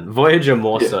now and then. Voyager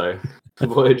more Yeah. so.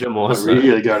 Voyager more I so.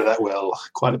 really go to that well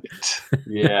quite a bit.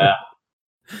 Yeah.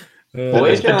 It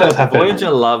Voyager, does happen.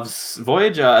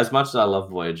 Voyager, as much as I love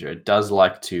Voyager, it does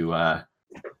like to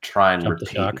try and Jump the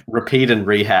shark. repeat and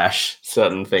rehash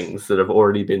certain things that have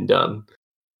already been done.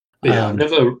 Yeah, I've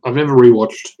never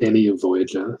rewatched any of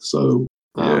Voyager, so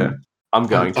I'm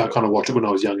going I to. kind of watched it when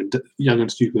I was young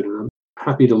and stupid, and I'm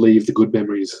happy to leave the good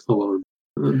memories alone.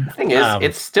 The thing is,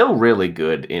 it's still really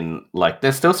good in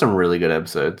there's still some really good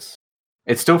episodes.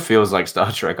 It still feels like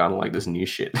Star Trek, unlike this new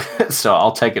shit. So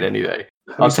I'll take it any day.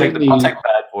 I'll take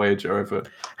bad Voyager over.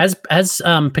 Has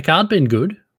Picard been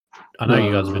good? I know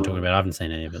you guys have been talking about it. I haven't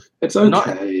seen any of it. It's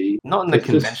okay. Not in the It's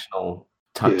just- conventional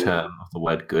term of the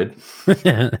word good. There's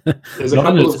a Not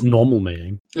in couple its of normal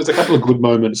meaning. there's a couple of good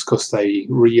moments because they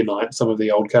reunite some of the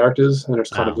old characters, and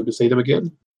it's kind of good to see them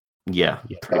again. Yeah,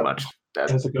 pretty much.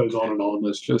 As it goes on and on,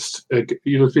 it's just it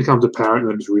becomes apparent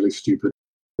that it's really stupid.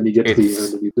 And you get to the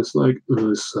end, and you're just like,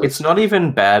 it's not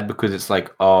even bad because it's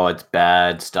like, oh, it's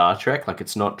bad Star Trek. Like,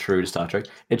 it's not true to Star Trek.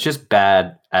 It's just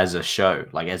bad as a show,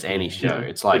 like as any show.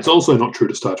 It's like it's also not true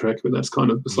to Star Trek, but that's kind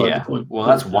of beside the point. Well,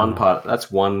 that's one part. That's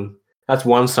one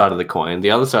side of the coin.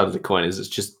 The other side of the coin is it's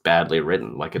just badly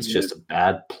written. Like, it's just a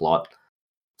bad plot.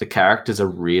 The characters are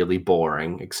really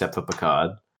boring, except for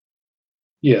Picard.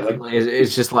 Yeah,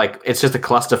 it's just a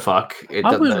clusterfuck.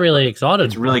 I was really excited.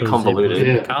 It's really because it was convoluted.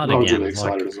 Yeah, Picard I was again. really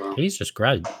excited as well. He's just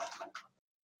great.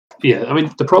 Yeah, I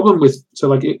mean the problem with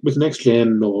with Next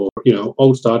Gen or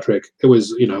old Star Trek, it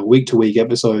was week to week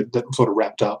episode that sort of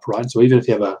wrapped up, right? So even if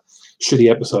you have a shitty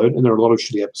episode, and there are a lot of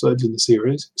shitty episodes in the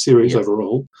series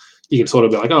overall, you can sort of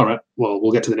be like, all right, well,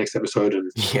 we'll get to the next episode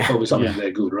and there'll be something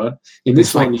there good, right? In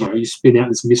this one, you spin out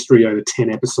this mystery over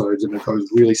 10 episodes and it goes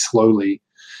really slowly.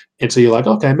 And so you're like,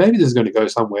 okay, maybe this is going to go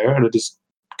somewhere, and it just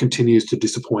continues to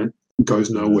disappoint, goes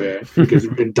nowhere, it gets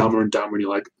dumber and dumber, and you're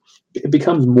like, it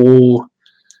becomes more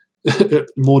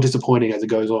disappointing as it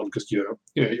goes on because your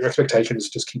expectations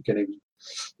just keep getting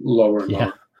lower and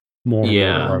lower. More and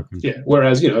more broken. Yeah.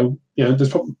 Whereas there's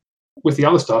probably with the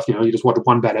other stuff, you just watch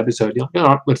one bad episode, you're like,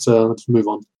 all right, let's move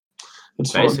on.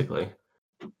 It's basically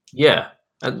fine. Yeah.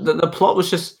 The plot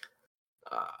was just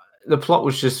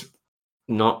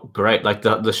not great. Like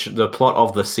the plot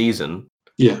of the season,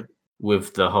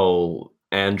 with the whole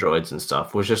androids and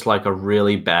stuff, was just like a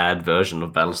really bad version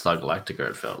of Battlestar Galactica.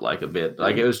 It felt like a bit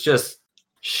like it was just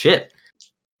shit.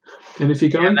 And if you're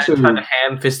going they tried to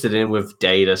ham-fist it in with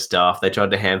data stuff, they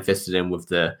tried to ham-fist it in with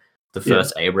the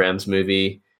first Abrams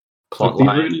movie plot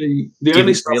line. The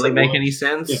only stuff really that make works. any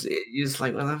sense. Yeah. You're just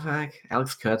like, what the fuck,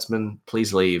 Alex Kurtzman,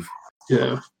 please leave.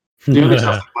 Yeah. The only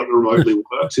stuff that remotely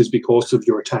works is because of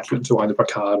your attachment to either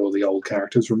Picard or the old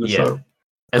characters from the show.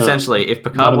 Essentially, if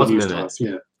Picard wasn't in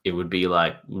stuff, it would be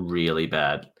like really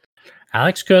bad.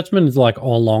 Alex Kurtzman is like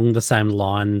along the same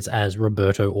lines as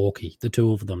Roberto Orci, the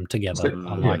two of them together.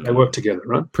 They work together,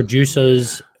 right?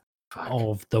 Producers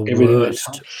of the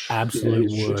worst, absolute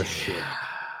worst shit.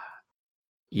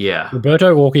 Yeah.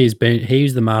 Roberto Orci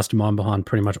he's the mastermind behind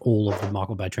pretty much all of the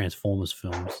Michael Bay Transformers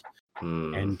films.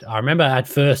 And I remember at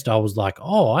first I was like,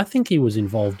 oh, I think he was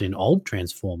involved in old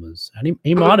Transformers. And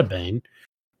he might have been,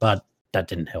 but that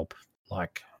didn't help.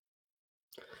 Like,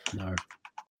 no.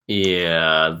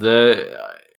 Yeah.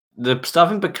 The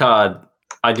stuff in Picard,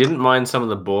 I didn't mind some of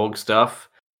the Borg stuff.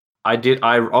 I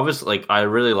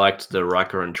really liked the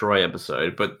Riker and Troy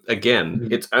episode, but again,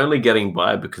 it's only getting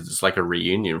by because it's like a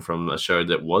reunion from a show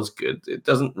that was good. It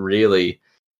doesn't really,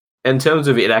 in terms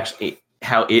of it actually,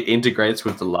 how it integrates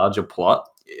with the larger plot,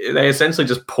 they essentially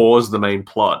just pause the main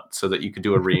plot so that you could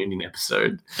do a reunion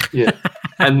episode. Yeah.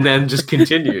 And then just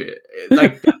continue.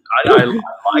 Like, I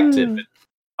liked it, but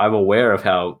I'm aware of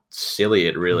how silly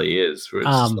it really is. Where it's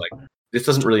just like, this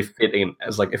doesn't really fit in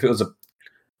as like, if it was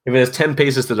If there's 10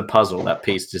 pieces to the puzzle, that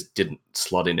piece just didn't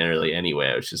slot in really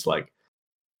anywhere. It's just like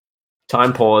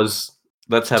time pause.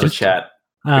 Let's have a chat.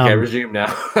 Okay, resume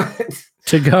now.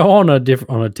 To go on a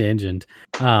tangent,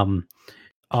 Amber's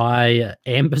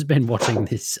been watching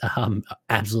this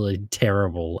absolutely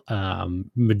terrible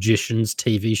magicians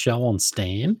TV show on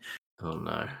Stan. Oh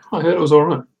no! I heard it was all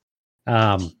right.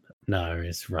 No,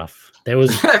 it's rough. There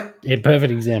was a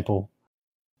perfect example.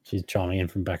 She's chiming in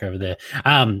from back over there.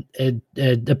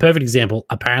 A perfect example.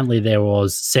 Apparently, there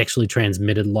was sexually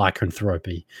transmitted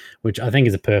lycanthropy, which I think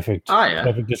is a perfect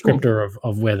descriptor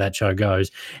of where that show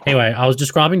goes. Anyway, I was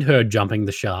describing to her jumping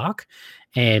the shark,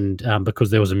 and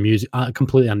because there was a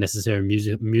completely unnecessary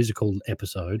musical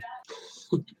episode.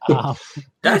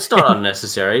 That's not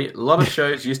unnecessary. A lot of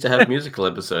shows used to have musical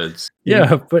episodes.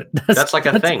 Yeah, but that's like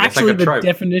a thing. Actually, it's like a trope. The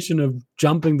definition of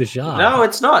jumping the shark. No,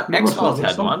 it's not. X-Files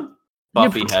had one.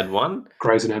 Buffy had one.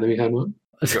 Grey's Anatomy had one.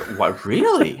 What?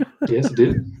 Really? Yes, it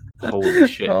did. Holy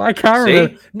shit! Oh, I can't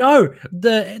remember. No,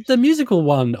 the musical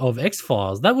one of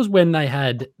X-Files. That was when they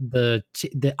had the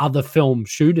other film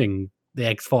shooting the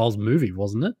X-Files movie,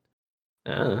 wasn't it?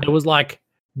 It was like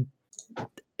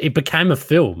it became a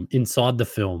film inside the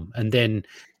film, and then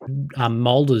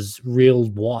Mulder's real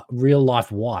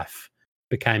life wife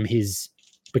became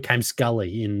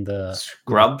Scully in the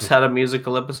Scrubs had a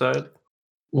musical episode.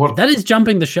 What? That is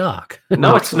jumping the shark.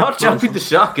 No, it's not jumping the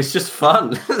shark. It's just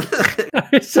fun.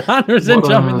 It's 100%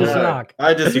 jumping the shark.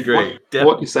 I disagree.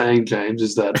 What you're saying, James,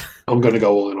 is that I'm going to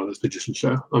go all in on this magician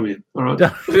show. I'm in. All right.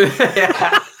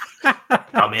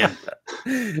 I'm in.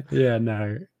 Yeah.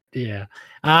 No. Yeah.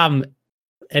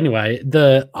 Anyway,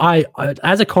 I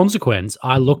as a consequence,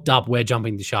 I looked up where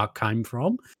jumping the shark came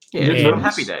from. Yeah, it's from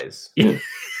Happy Days.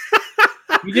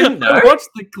 You didn't know? I watched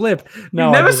the clip. No,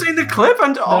 you've never seen the clip?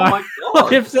 Oh my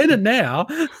god! I've seen it now.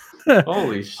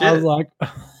 Holy shit! I was like,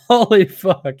 holy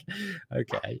fuck.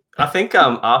 Okay. I think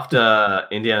after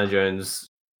Indiana Jones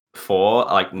 4,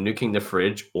 like nuking the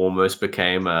fridge almost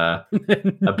became a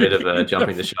bit of a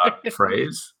jumping the shark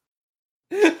phrase.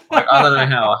 Like, I don't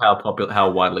know how popular,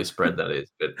 how widely spread that is,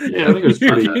 but yeah, I think it was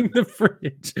pretty. Nuking the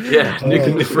fridge. Yeah,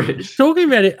 nuking the fridge. Talking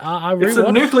about it, it's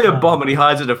a nuclear bomb, and he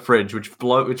hides in a fridge, which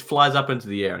flies up into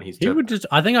the air, and he would just.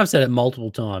 I think I've said it multiple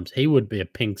times. He would be a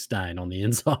pink stain on the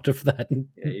inside of that.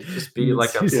 Yeah, he'd just be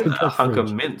like a hunk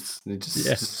of mince, and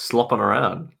just slopping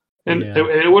around. And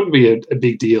it wouldn't be a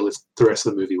big deal if the rest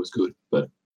of the movie was good, but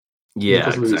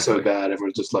because the movie was so bad,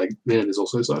 everyone's just like, man, this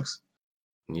also sucks.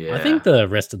 Yeah, I think the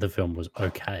rest of the film was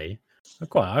okay.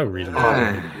 I really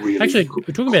really actually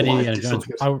talking about Indiana Jones.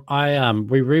 We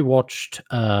rewatched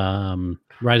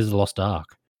Raiders of the Lost Ark.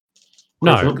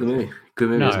 No, good movie,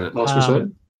 isn't it? Last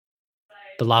Crusade.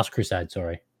 The Last Crusade.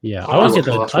 Sorry, yeah. I always get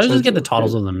the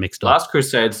titles of them mixed up. Last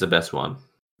Crusade's the best one.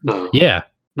 No. Yeah.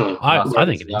 No. I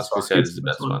think it is. Last Crusade is the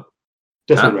best one.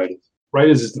 Definitely Raiders.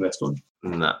 Raiders is the best one.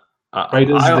 No.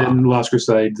 Raiders, then Last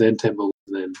Crusade, then Temple,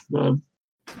 then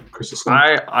Crystal Skull.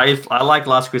 I like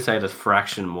Last Crusade a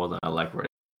fraction more than I like Raiders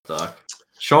of the Ark.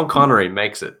 Sean Connery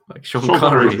makes it. Like Sean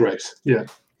Connery was great. Yeah.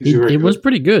 It was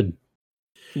pretty good.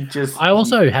 I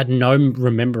also had no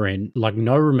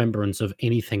remembrance of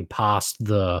anything past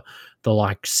the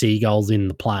like seagulls in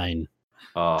the plane.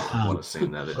 Oh, I want to see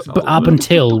that. But up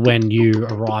until when you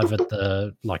arrive at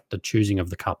the choosing of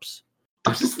the cups.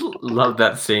 I just love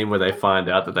that scene where they find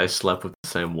out that they slept with the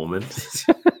same woman.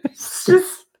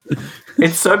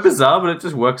 It's so bizarre, but it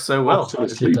just works so well.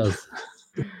 It does.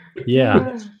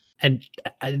 Yeah.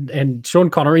 And Sean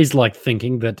Connery's like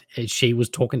thinking that she was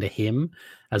talking to him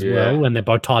as well, and they're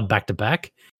both tied back to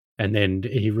back. And then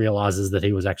he realizes that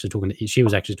she was actually talking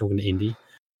to Indy.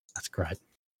 That's great.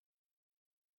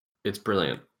 It's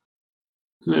brilliant.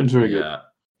 It's very good. I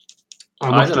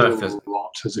watched it a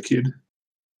lot as a kid.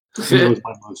 It was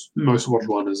my most watched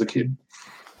one as a kid.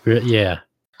 Yeah.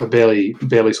 I barely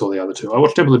saw the other two. I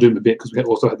watched Temple of Doom a bit because we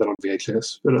also had that on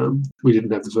VHS, but we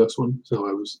didn't have the first one, so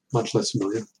I was much less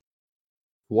familiar.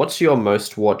 What's your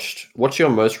most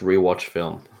rewatched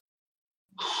film?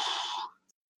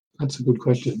 That's a good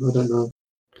question. I don't know.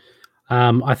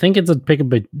 I think it's a pick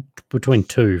between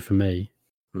two for me.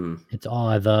 It's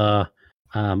either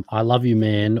I Love You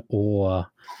Man or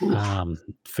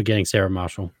Forgetting Sarah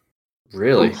Marshall.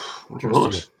 Really?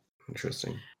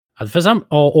 Interesting. For some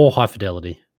or High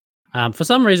Fidelity. For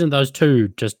some reason, those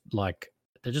two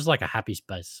they're just like a happy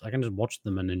space. I can just watch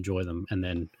them and enjoy them, and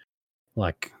then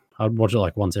I'd watch it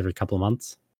like once every couple of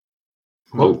months.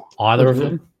 Oh, either of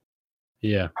them.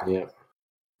 Yeah. Yeah.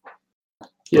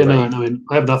 No,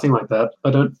 I have nothing like that. I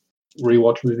don't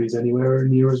rewatch movies anywhere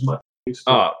near as much.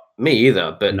 Oh Me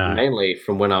either, but No. mainly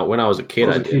from when I was a kid.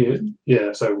 I was a kid.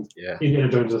 Yeah, so Yeah. Indiana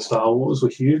Jones and Star Wars were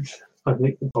huge. I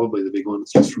think probably the big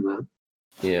ones just from that.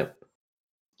 Yeah.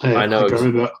 I know can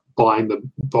remember buying the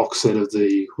box set of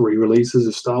the re-releases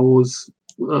of Star Wars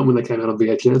when they came out on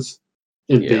VHS,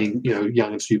 and being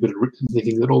young and stupid and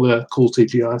thinking that all the cool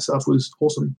CGI stuff was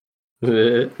awesome.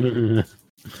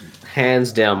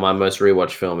 Hands down, my most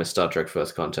rewatched film is Star Trek: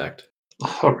 First Contact.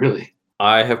 Oh, really?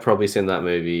 I have probably seen that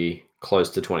movie close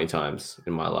to 20 times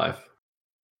in my life.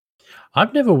 I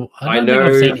don't think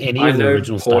I've seen any of the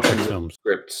original Star Trek films.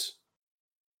 Scripts.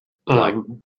 Like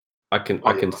I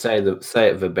can say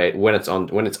it verbatim when it's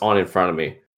on in front of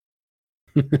me.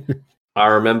 I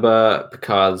remember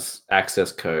Picard's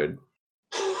access code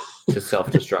to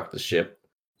self-destruct the ship.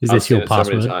 Is this your password?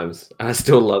 So many times, and I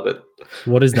still love it.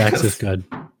 What is the access code?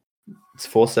 It's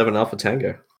 47 Alpha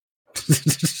Tango.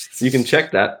 You can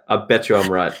check that. I bet you I'm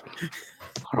right.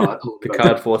 All right.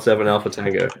 Picard 47 Alpha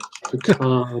Tango.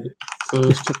 Picard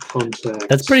First Contact.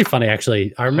 That's pretty funny,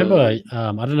 actually. I remember, I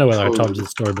don't know whether I told you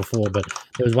this story before, but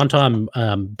there was one time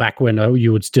back when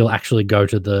you would still actually go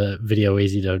to the Video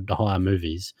Easy to hire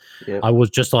movies. Yep. I was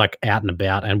just like out and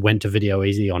about and went to Video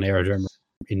Easy on Aerodrome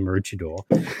in Maroochydore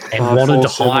and wanted to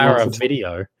hire a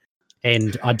video.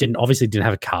 And I obviously didn't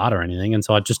have a card or anything. And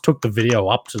so I just took the video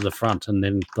up to the front. And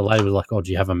then the lady was like, "Oh,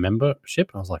 do you have a membership?"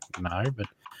 And I was like, "No, but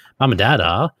Mum and Dad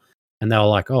are." And they were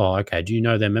like, "Oh, okay. Do you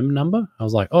know their member number?" I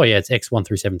was like, "Oh, yeah, it's X1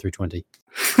 through 7 through 20."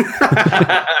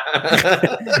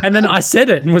 And then I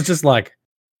said it and was just like,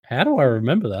 how do I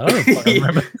remember that? I don't fucking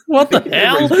remember. What the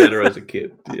hell? Better as a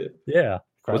kid. Yeah. Yeah.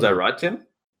 Was I right, Tim?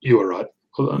 You were right.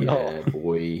 Yeah,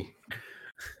 boy.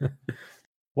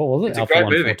 What was it? It's Alpha a great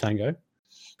 1 movie. 4 Tango.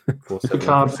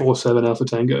 Picard 47 Alpha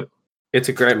Tango. It's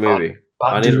a great movie.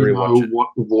 But I need to rewatch it. What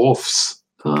Worf's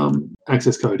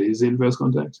access code is in First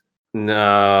Contact?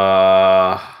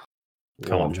 No.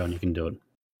 Come on, John, you can do it.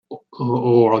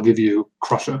 Or I'll give you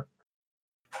Crusher.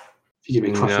 If you give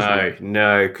me Crusher.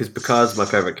 No, because Picard's my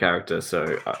favorite character,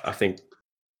 so I think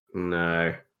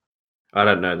no. I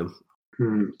don't know them.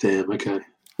 Damn, okay.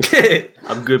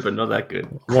 I'm good, but not that good.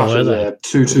 Crusher's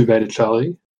 2-2 Beta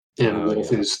Charlie, and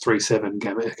Worf is 3-7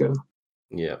 Gamma Echo.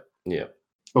 Yeah.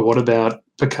 But what about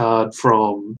Picard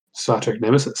from Star Trek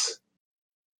Nemesis?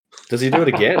 Does he do it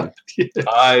again? Yeah.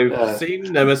 I've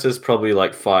seen Nemesis probably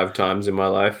like 5 times in my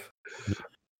life,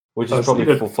 which is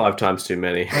probably 5 times too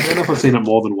many. I don't know if I've seen it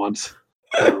more than once.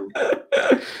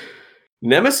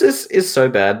 Nemesis is so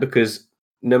bad because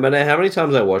no matter how many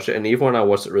times I watch it, and even when I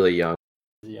watched it really young,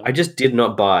 I just did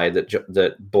not buy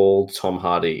that bald Tom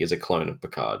Hardy is a clone of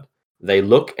Picard. They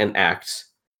look and act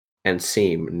and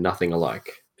seem nothing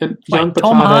alike. And young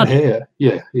Picard had hair.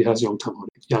 Yeah, he has young Tom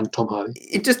Hardy.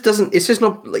 It just doesn't. It's just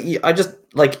not.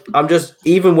 I'm just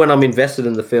even when I'm invested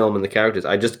in the film and the characters,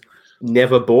 I just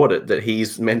never bought it that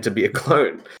he's meant to be a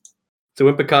clone. So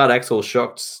when Picard acts all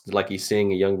shocked, like he's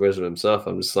seeing a young version of himself,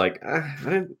 I'm just like, I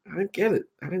don't get it.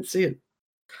 I didn't see it.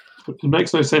 It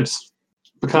makes no sense.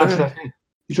 Picard should have hair.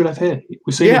 He should have hair.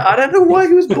 I don't know why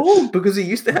he was bald because he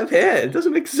used to have hair. It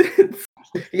doesn't make sense.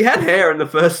 He had hair in the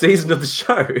first season of the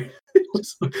show. It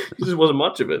just wasn't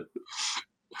much of it.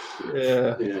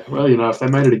 Yeah. Well, if they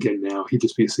made it again now, he'd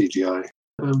just be a CGI.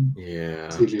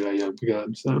 CGI young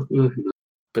Picard. So,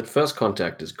 But First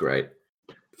Contact is great.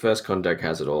 First Contact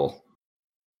has it all.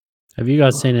 Have you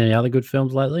guys seen any other good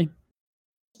films lately?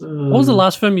 What was the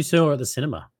last film you saw at the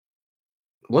cinema?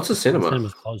 What's a cinema? The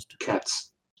cinema's closed. Cats.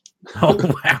 Oh,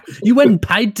 wow. You went and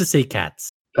paid to see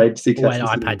Cats. Paid to see Cats. Wait,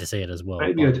 I paid to see it as well.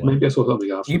 Maybe I saw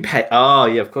something after. You pay? Oh,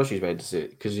 yeah, of course you paid to see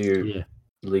it because you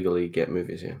legally get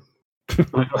movies,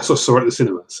 I saw it at the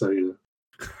cinema, so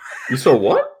You saw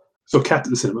what? Saw Cat at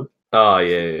the cinema. Oh,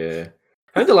 yeah.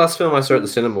 I think the last film I saw at the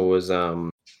cinema was either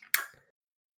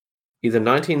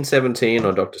 1917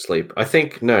 or Dr. Sleep.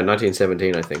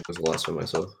 1917, I think, was the last film I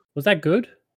saw. Was that good?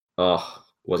 Oh,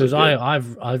 was it good?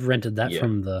 Because I've rented that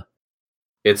from the...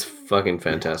 It's fucking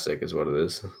fantastic is what it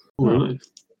is. Oh, really?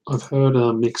 I've heard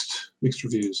mixed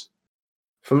reviews.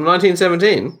 From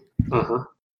 1917? Uh-huh.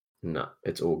 No,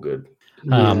 it's all good.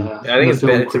 Yeah, I think it's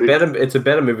a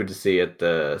better movie to see at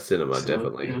the cinema,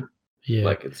 definitely. Yeah.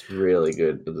 Like it's really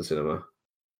good at the cinema.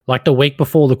 Like the week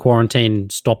before the quarantine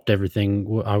stopped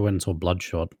everything, I went and saw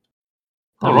Bloodshot.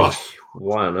 All right.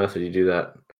 Why on earth would you do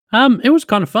that? It was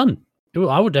kind of fun.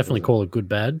 I would definitely call it good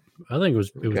bad. I think it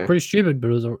was pretty stupid,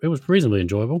 but it was reasonably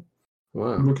enjoyable.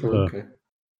 Wow. Okay.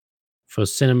 For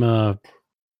cinema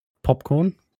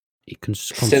popcorn,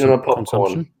 cinema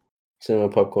popcorn.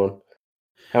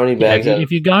 How many bags?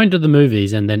 If you're going to the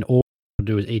movies and then all you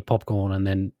do is eat popcorn and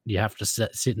then you have to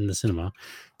sit in the cinema,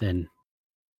 then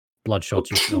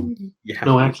Bloodshots you film. Yeah.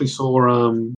 No, I actually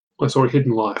saw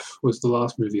Hidden Life was the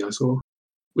last movie I saw,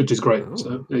 which is great. Oh.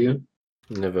 So there you go.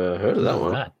 Never heard of that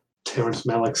one. That. Terrence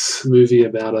Malick's movie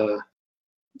about a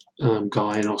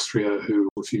guy in Austria who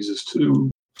refuses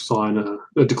to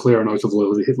declare an oath of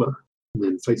loyalty to Hitler and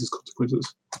then faces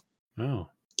consequences. Oh.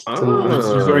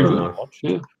 It's very good.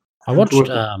 Yeah. I watched.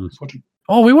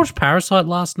 We watched Parasite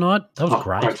last night. That was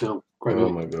great. Great film. Great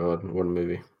movie. Oh my god, what a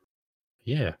movie!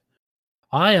 Yeah,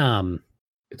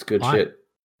 it's good shit.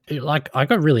 I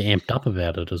got really amped up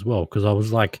about it as well because I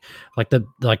was like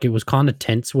it was kind of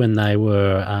tense when they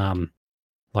were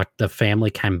like the family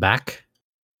came back,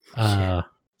 and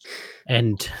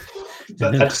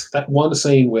that's that one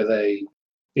scene where the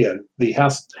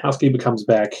housekeeper comes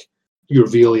back. You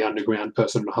reveal the underground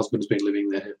person, the husband's been living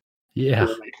there. Yeah,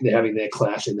 they're having their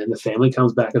clash, and then the family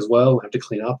comes back as well. Have to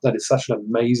clean up. That is such an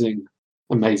amazing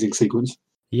sequence.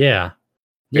 Yeah,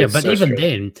 It's but so even strange.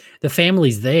 then, the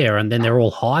family's there, and then they're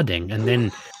all hiding, and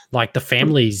then like the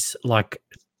family's like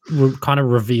kind of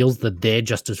reveals that they're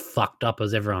just as fucked up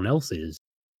as everyone else is.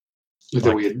 With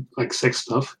the weird sex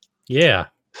stuff. Yeah,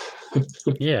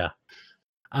 yeah,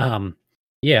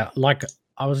 Like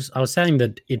I was saying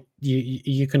that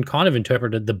you can kind of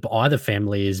interpret it that either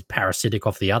family is parasitic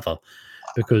off the other,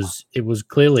 because it was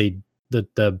clearly the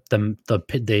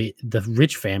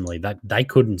rich family that they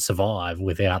couldn't survive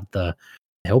without the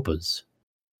helpers,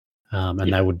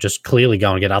 and they would just clearly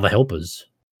go and get other helpers.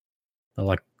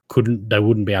 They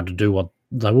wouldn't be able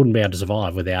to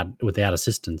survive without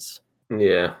assistance.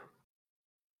 Yeah,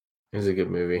 it's a good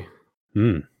movie.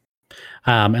 And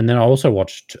then I also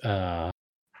watched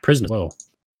Prisoner as well.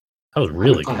 That was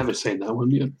really good. I haven't seen that one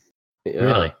yet. Yeah.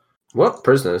 Really? What?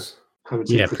 Prisoners? Haven't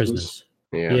seen Prisoners.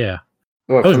 Yeah. Yeah.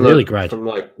 Well, That was really great. From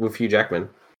with Hugh Jackman.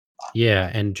 Yeah,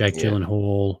 and Jake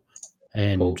Gyllenhaal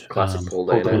and classic Paul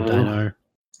Paul Dano. Dano.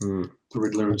 Hmm. The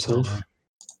Riddler himself.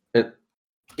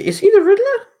 Is he the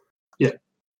Riddler? Yeah.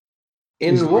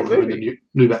 In He's the what Riddler in movie? the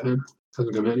new Batman.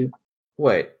 Hasn't come out yet.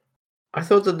 Wait, I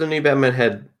thought that the new Batman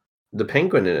had the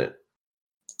Penguin in it.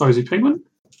 Oh, is he Penguin?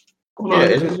 Oh,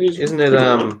 Yeah, no, isn't it?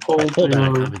 Paul Paul Dano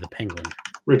Dano, can't be the Penguin.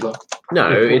 Riddler. No,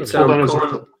 Yeah, it's Paul Dano's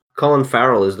Colin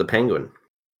Farrell is the Penguin.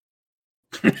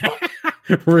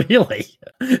 Really?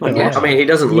 Like, Yeah, I mean, he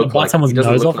doesn't You look gonna bite like someone's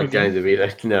nose off like Danny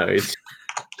DeVito. No, it's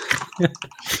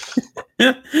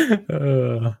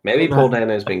maybe Paul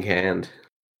Dano's been canned.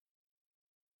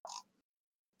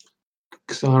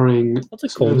 Starring What's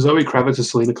it called? Zoe Kravitz as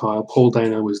Selena Kyle. Paul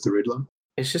Dano was the Riddler.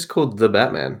 It's just called The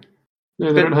Batman.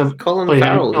 No, they But don't have Colin oh, yeah,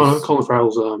 Farrell. no, Is... Colin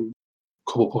Farrell's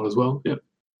Cobblepot as well. Yeah.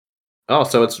 Oh,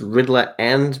 so it's Riddler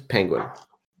and Penguin.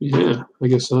 Yeah, I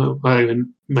guess so.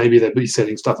 Maybe they'll be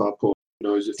setting stuff up, or who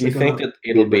knows if Do you think that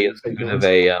it'll be as good of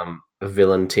a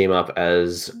villain team up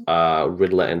as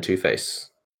Riddler and Two-Face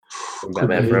from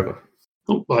Batman Forever?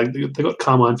 Oh, they got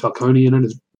Carmine Falcone in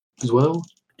it as well.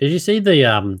 Did you see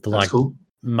the Cool.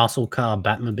 muscle car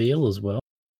Batmobile as well?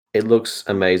 It looks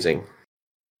amazing.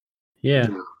 Yeah.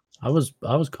 I was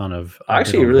kind of. I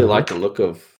actually really like the look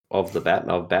of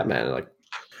Batman. Like,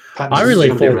 I really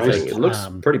thought everything. It looks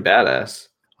pretty badass.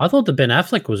 I thought that Ben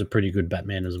Affleck was a pretty good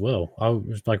Batman as well. I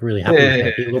was really happy with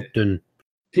how he looked, and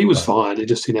he was fine. He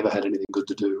never had anything good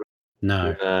to do.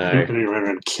 No. He ran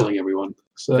around killing everyone.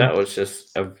 So that was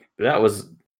just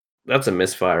that's a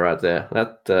misfire right there.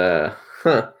 That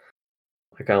I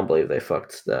can't believe they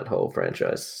fucked that whole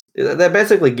franchise. They're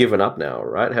basically given up now,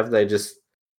 right? Have they just?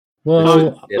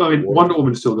 Well, I mean, Wonder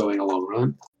Woman's still going along, right?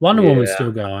 Wonder Woman's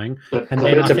still going, but and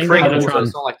then it's I think so they're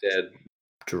it's not like they're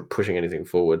pushing anything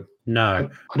forward. No,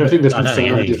 I don't think there's I don't think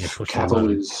confirmed anything if is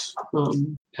Cavill is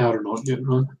out or not yet,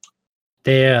 right?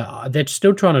 They're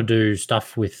still trying to do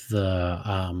stuff with the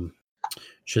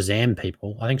Shazam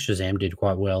people. I think Shazam did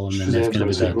quite well, and then there's going to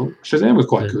be Shazam was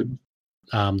quite good.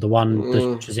 The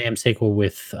Shazam sequel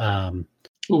with The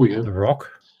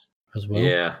Rock as well.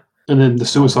 Yeah, and then the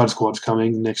Suicide Squad's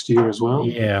coming next year as well.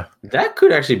 Yeah, that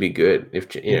could actually be good if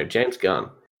James Gunn.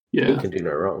 Yeah, he can do no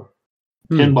wrong.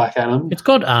 And Black Adam. It's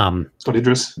got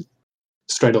Idris,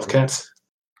 straight off Cats.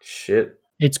 Shit.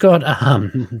 It's got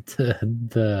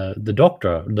the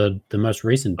Doctor, the most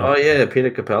recent Doctor. Oh yeah,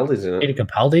 Peter Capaldi's in it. Peter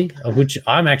Capaldi, of which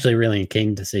I'm actually really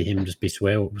keen to see him just be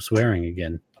swearing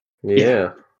again.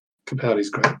 Yeah. Capaldi's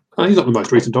great. Oh, he's not the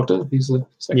most recent Doctor. He's the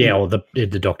second. Yeah, or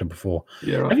the Doctor before.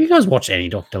 Yeah, right. Have you guys watched any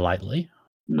Doctor lately?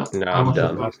 No, I'm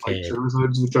done. Like 2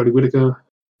 episodes with Jodie Whittaker.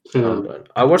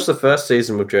 I watched the first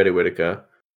season with Jodie Whittaker,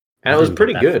 and it was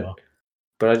pretty good.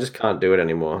 But I just can't do it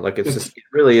anymore. Like it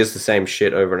really is the same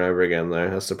shit over and over again, though.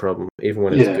 That's the problem. Even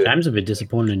when it's good. James a bit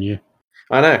disappointed in you.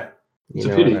 I know. It's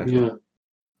a pity. Yeah.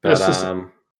 But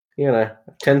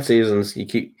 10 seasons. You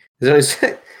keep. There's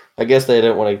only. I guess they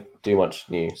don't want to do much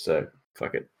new, so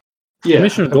fuck it. Yeah.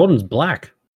 Commissioner Gordon's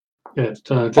black. Yeah.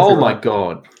 Oh my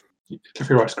god.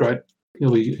 Jeffrey Wright's great.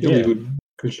 He'll be good,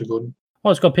 Commissioner Gordon. Oh,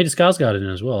 it's got Peter Skarsgård in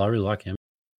it as well. I really like him.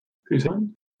 Who's that?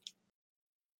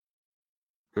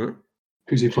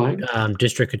 Who's he playing?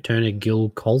 District Attorney Gil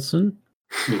Colson.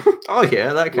 Oh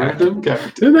yeah, that character. Random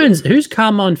character. Who's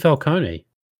Carmine Falcone?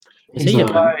 Is He's he a a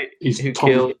guy who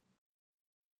killed.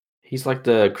 He's like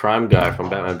the crime guy from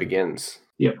Batman Begins.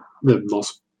 The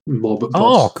mob boss.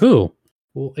 Oh, cool.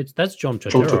 Well, that's John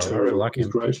John Turturro. I really Turturro. like He's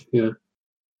him. great. Yeah.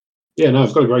 Yeah. No,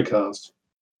 it's got a great cast.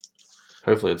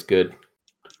 Hopefully, it's good.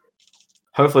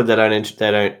 Hopefully, they don't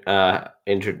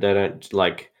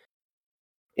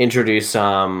introduce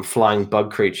flying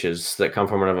bug creatures that come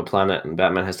from another planet, and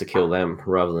Batman has to kill them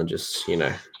rather than just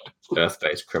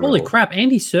Earth-based criminals. Holy crap!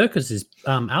 Andy Serkis is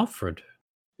Alfred.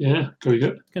 Yeah, very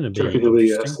good. It's going to Do you be reckon he'll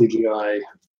be interesting. CGI?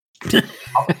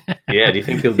 Yeah, do you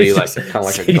think he'll be like kind of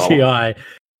like a doll? CGI?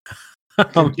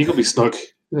 He could be Snoke.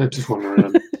 Yeah, just wandering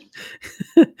around.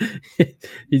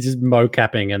 He's just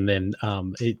mocapping, and then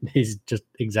he's just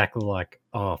exactly like,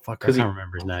 oh fuck, I can't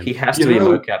remember his name. He has to be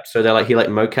mocap, so he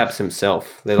mocaps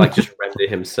himself. They just render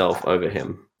himself over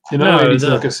him. Andy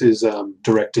Serkis is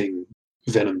directing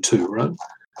Venom 2, right?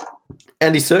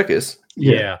 Andy Serkis.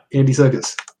 Yeah. Andy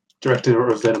Serkis, director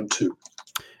of Venom 2.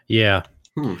 Yeah.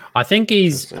 I think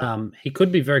he's he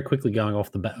could be very quickly going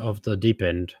off the deep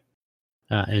end,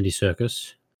 Andy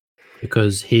Serkis,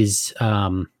 because his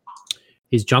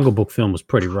Jungle Book film was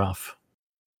pretty rough.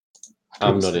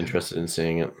 I'm not interested in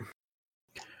seeing it.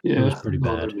 Yeah, it was pretty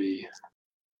bad.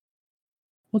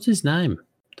 What's his name?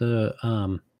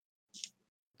 The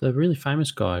really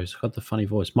famous guy who's got the funny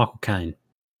voice, Michael Caine.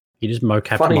 He just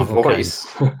mocapped Michael voice.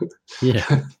 Caine.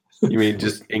 Yeah. You mean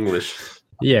just English?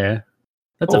 Yeah.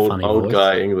 That's a funny old voice.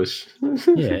 guy English.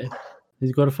 Yeah.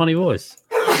 He's got a funny voice.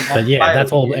 But yeah,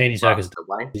 that's all Andy Serkis does.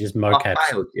 He just mocaps.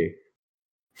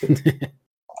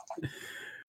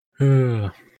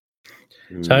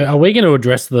 So are we going to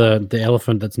address the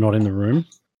elephant that's not in the room?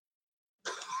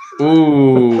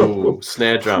 Ooh,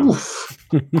 snare drum. Well,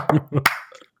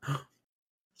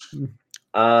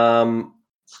 I know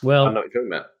what you're talking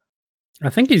about. I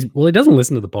think he doesn't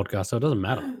listen to the podcast, so it doesn't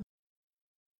matter.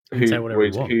 Who are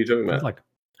you talking about? He's like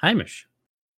Hamish.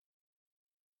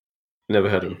 Never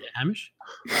heard of him. Hamish?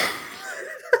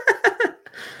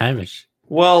 Hamish.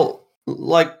 Well,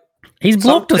 like he's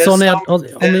blocked us on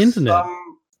the internet.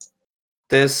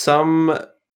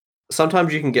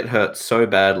 Sometimes you can get hurt so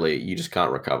badly you just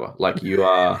can't recover. Like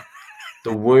the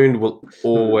wound will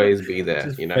always be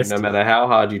there. No matter how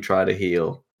hard you try to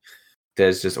heal,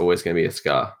 there's just always going to be a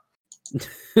scar.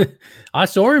 I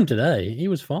saw him today. He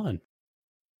was fine.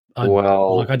 I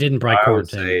didn't break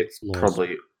quarantine. I would say it's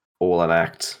probably all an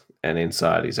act, and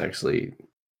inside he's actually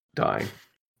dying.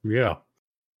 Yeah.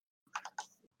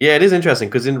 Yeah, it is interesting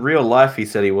because in real life he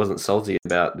said he wasn't salty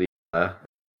about the.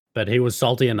 But he was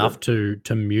salty enough to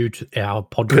mute our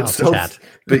podcast chat.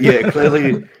 But yeah,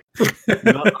 clearly,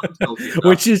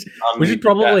 which is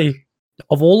probably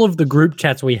of all of the group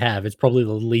chats we have, it's probably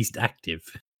the least active.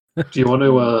 Do you want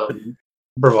to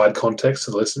provide context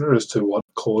to the listener as to what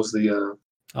caused the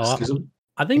schism?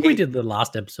 I think we did the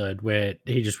last episode where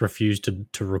he just refused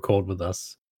to record with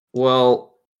us.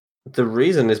 Well, the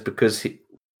reason is because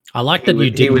I like that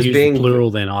you didn't use the plural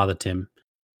then either, Tim.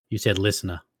 You said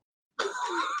listener.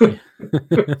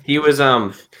 He was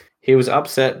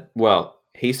upset. Well,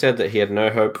 he said that he had no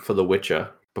hope for The Witcher,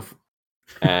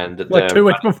 and that 2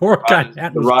 weeks before it came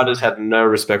out, the writers had no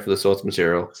respect for the source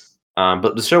material.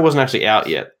 But the show wasn't actually out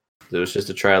yet. There was just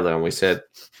a trailer, and we said,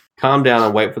 "Calm down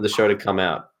and wait for the show to come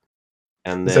out."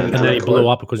 And then he blew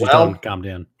up because you told him to calm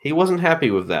down. He wasn't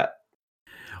happy with that.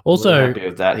 Also,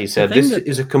 he said, "This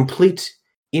is a complete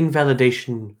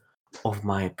invalidation of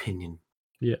my opinion."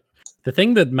 Yeah. The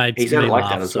thing that makes me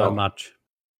laugh so much.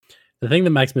 The thing that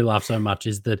makes me laugh so much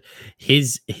is that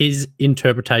his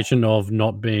interpretation of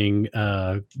not being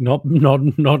not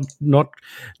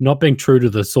being true to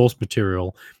the source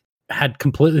material had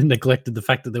completely neglected the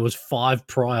fact that there was 7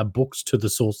 prior books to the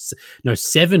source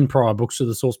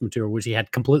material which he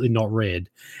had completely not read,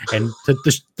 and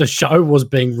the show was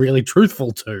being really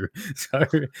truthful to. So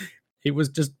he was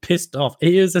just pissed off.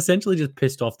 He is essentially just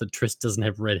pissed off that Triss doesn't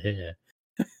have red hair.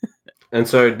 And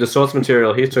so the source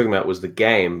material he's talking about was the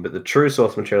game, but the true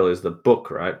source material is the book,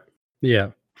 right?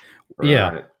 Yeah. Right.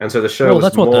 Yeah. And so the show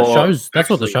that's what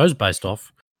the show's based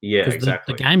off. Yeah,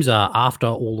 exactly. The games are after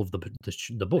all of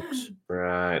the books.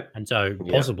 Right. And so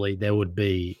possibly there would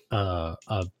be a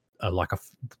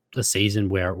season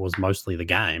where it was mostly the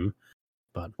game,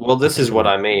 But well, this is what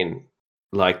I mean.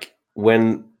 Like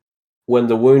when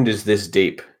the wound is this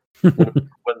deep, when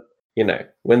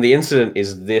when the incident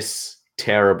is this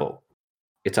terrible,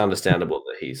 it's understandable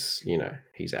that he's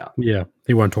out. Yeah,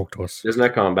 he won't talk to us. There's no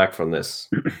coming back from this.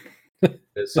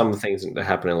 There's some things that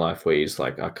happen in life where he's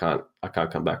like, I can't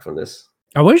come back from this.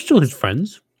 Are we still his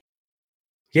friends?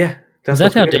 Yeah, that's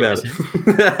how deep about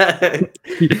it.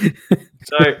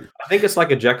 So I think it's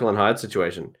like a Jekyll and Hyde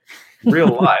situation.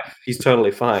 Real life, he's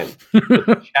totally fine.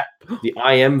 But the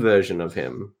IM version of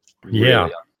him, yeah,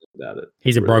 really about it.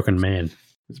 He's a broken man.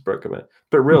 He's a broken man.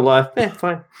 But real life,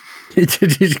 fine. He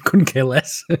couldn't care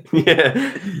less.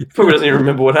 Yeah, probably doesn't even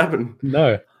remember what happened.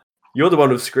 No, you're the one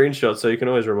with screenshots, so you can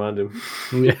always remind him.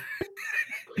 Yeah.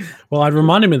 Well, I'd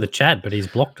remind him in the chat, but he's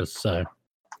blocked us, so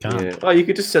can't. Yeah. Oh, you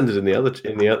could just send it in the other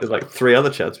like 3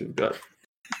 other chats we've got.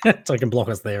 So he can block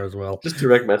us there as well. Just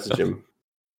direct message him.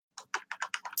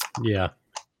 Yeah.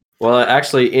 Well,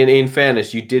 actually, in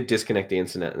fairness, you did disconnect the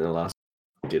internet in the last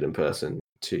you did in person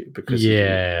too, because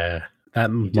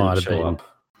that might have been.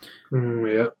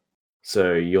 Yeah.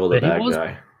 So you're the bad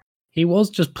guy. He was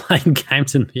just playing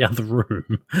games in the other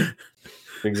room.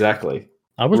 Exactly.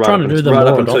 I was trying to do the right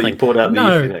up until you pulled out the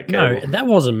Ethernet cable. No, that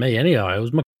wasn't me anyway.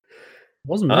 It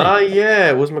wasn't me. Oh yeah,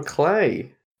 it was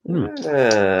Maclay.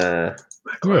 Yeah.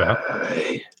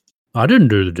 I didn't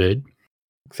do the deed.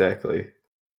 Exactly.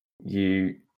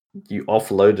 You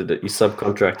offloaded it. You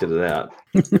subcontracted it out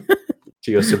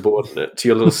to your subordinate, to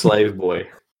your little slave boy.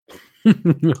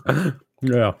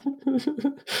 Yeah.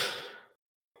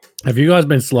 Have you guys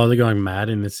been slowly going mad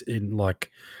in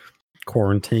like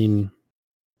quarantine?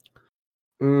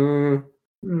 A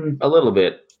little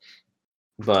bit,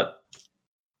 but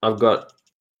I've got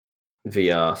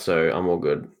VR, so I'm all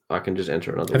good. I can just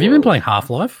enter another. Have you been playing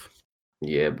Half-Life?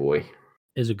 Yeah, boy.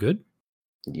 Is it good?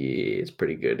 Yeah, it's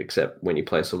pretty good, except when you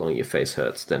play so long your face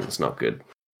hurts, then it's not good.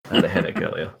 I had a headache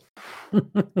earlier.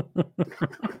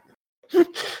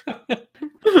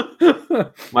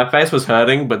 My face was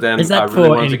hurting, but then is that I really for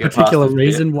wanted any to get particular past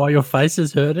reason why your face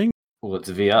is hurting? Well, it's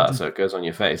VR, so it goes on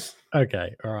your face.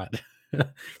 Okay, all right.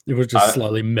 It was just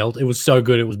slowly melt. It was so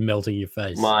good, it was melting your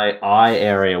face. My eye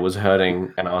area was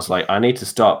hurting, and I was like, I need to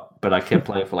stop. But I kept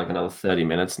playing for like another 30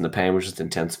 minutes, and the pain was just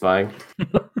intensifying.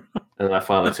 And then I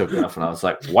finally took it off, and I was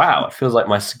like, wow, it feels like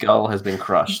my skull has been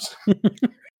crushed.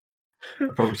 I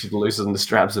probably should loosen the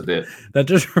straps a bit. That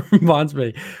just reminds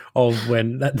me of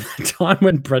when that time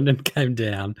when Brendan came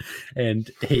down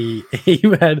and he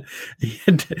had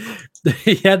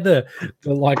the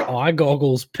like eye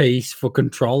goggles piece for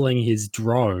controlling his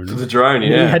drone. The drone,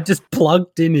 yeah. He had just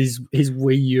plugged in his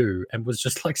Wii U and was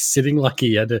just like sitting like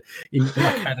he had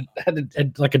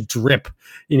like a drip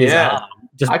in his arm.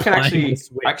 Just I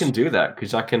can do that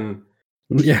because I can.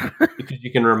 Yeah, because you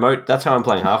can remote. That's how I'm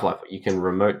playing Half-Life. You can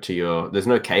remote to your. There's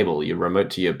no cable. You remote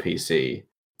to your PC,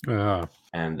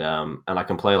 and I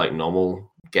can play like normal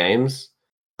games,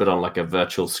 but on like a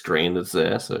virtual screen that's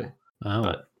there. So,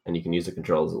 and you can use the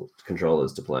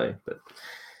controllers to play. But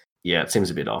yeah, it seems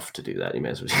a bit off to do that. You may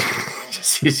as well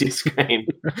just use your screen.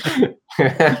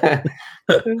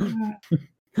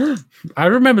 I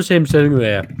remember him sitting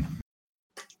there,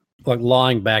 like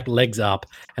lying back, legs up,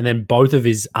 and then both of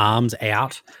his arms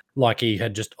out, like he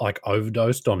had just like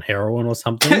overdosed on heroin or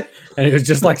something, and he was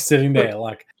just like sitting there,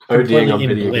 like ODing on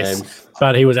video games.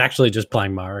 But he was actually just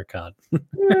playing Mario Kart.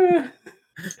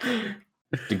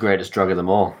 The greatest drug of them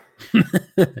all.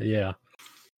 Yeah.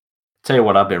 Tell you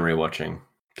what, I've been rewatching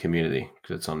Community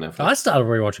because it's on Netflix. I started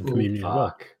rewatching Community as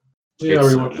well. Yeah, I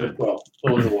rewatched it. Well,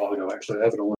 a little while ago actually. I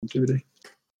have it on DVD.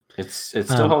 It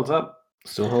still holds up.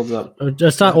 Still holds up. I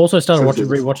also started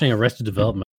rewatching Arrested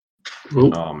Development.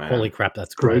 Ooh. Oh man! Holy crap,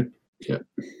 that's great! Yeah,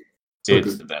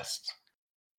 it's the best.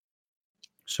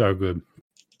 So good.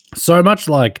 So much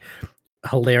like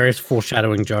hilarious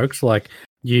foreshadowing jokes. Like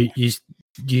you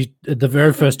the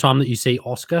very first time that you see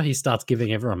Oscar, he starts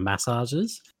giving everyone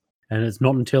massages, and it's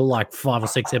not until like 5 or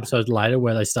 6 episodes later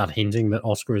where they start hinting that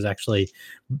Oscar is actually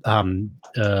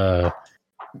Buster's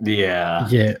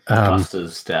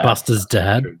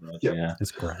dad. Yeah,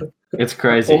 it's great. It's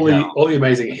crazy. All the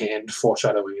amazing hand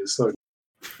foreshadowing is so.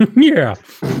 Yeah.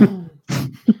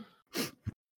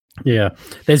 Yeah.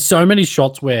 There's so many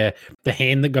shots where the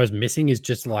hand that goes missing is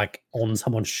just like on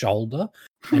someone's shoulder,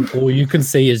 and all you can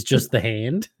see is just the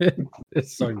hand.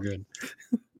 It's so good.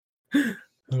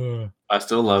 I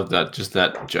still love that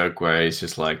joke where he's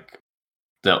just like,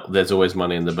 there's always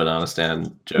money in the banana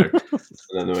stand joke.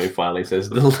 And then when he finally says,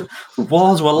 the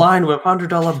walls were lined with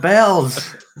 $100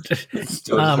 bills. It's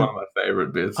still one of my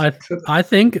favorite bits. I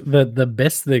think that the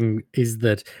best thing is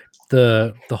that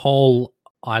the whole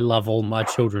I love all my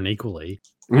children equally.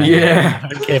 Yeah. I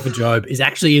don't care for Job is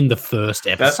actually in the first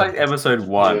episode. That's like episode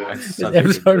 1. Yeah. It's It's such a good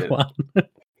episode bit. 1.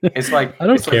 It's like I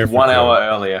don't it's care like for 1 hour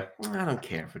Job. earlier. I don't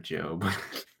care for Job.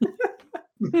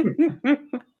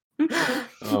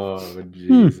 Oh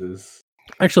Jesus!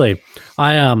 Actually,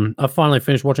 I finally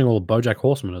finished watching all of BoJack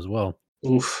Horseman as well.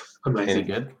 Oof, Any amazing.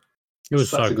 good? It was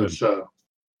Such so a good show.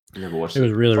 Never watched It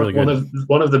was it. really, really good.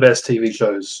 One of the best TV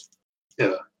shows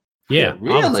ever. Yeah, I would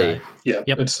Really? say. Yeah,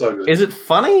 Yep. it's so good. Is it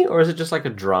funny or is it just like a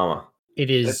drama? It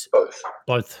It's is both.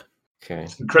 both. Okay.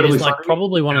 It's It incredibly is like funny.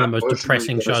 probably one of the and most emotionally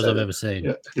depressing shows I've devastating.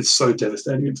 ever seen. Yeah, it's so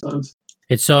devastating at times.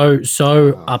 It's so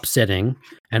Oh. upsetting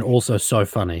and also so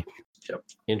funny.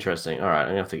 Interesting. All right, I'm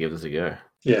gonna have to give this a go.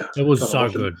 Yeah, It was Gotta so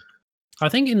watch it. good. I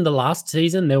think in the last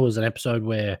season there was an episode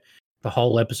where the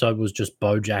whole episode was just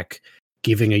BoJack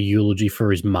giving a eulogy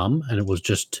for his mum, and it was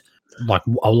just like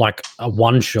a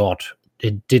one shot.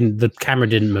 The camera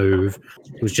didn't move.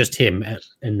 It was just him,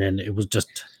 and then it was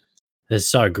just. It's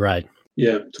so great,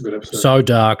 Yeah, it's a good episode. so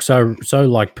dark, so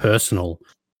like personal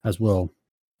as well.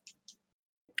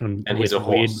 And he's with a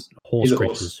weird horse. horse He's a horse.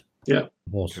 creatures. Yeah.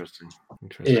 Horse.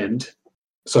 Interesting. And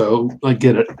so I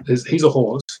get it. He's a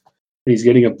horse. And he's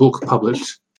getting a book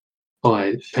published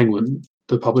by Penguin,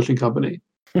 the publishing company,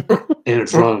 and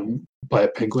it's run by a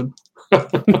penguin.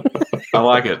 I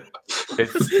like it.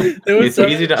 It's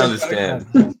easy to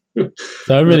understand.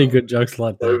 So many good jokes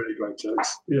like So that. many great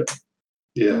jokes. Yeah,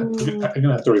 yeah. I'm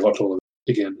gonna have to rewatch all of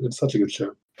it again. It's such a good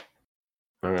show.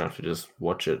 I'm gonna have to just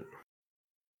watch it.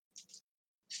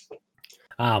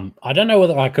 I don't know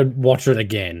whether I could watch it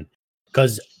again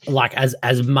because, like,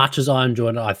 as much as I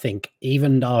enjoyed it, I think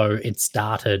even though it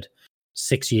started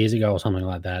 6 years ago or something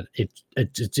like that,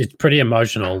 it's pretty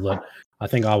emotional that I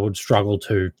think I would struggle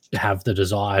to have the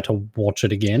desire to watch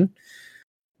it again.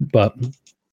 But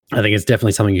I think it's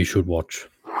definitely something you should watch.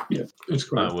 Yeah, it's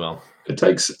great. I will. It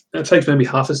takes maybe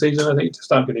half a season, I think, to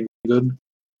start getting good.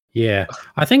 Yeah,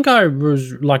 I think I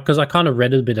was like, because I kind of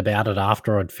read a bit about it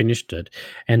after I'd finished it,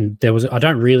 and I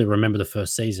don't really remember the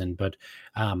first season, but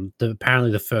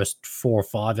apparently the first 4 or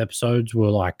 5 episodes were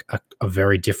like a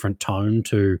very different tone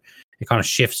to. It kind of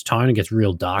shifts tone and gets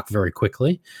real dark very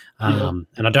quickly, and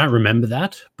I don't remember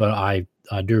that, but I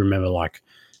do remember like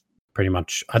pretty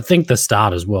much. I think the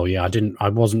start as well. Yeah, I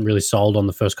wasn't really sold on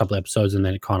the first couple of episodes, and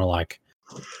then it kind of like.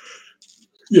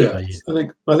 Yeah,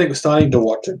 I think starting to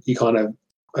watch it,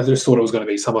 I just thought it was going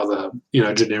to be some other,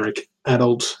 generic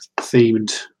adult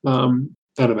themed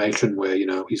animation where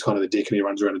he's kind of the dick and he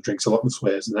runs around and drinks a lot and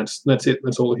swears, and that's it.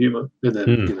 That's all the humor, and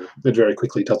then it very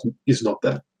quickly is not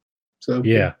that. So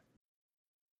Yeah.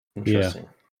 Interesting.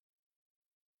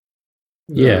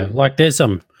 Yeah, like there's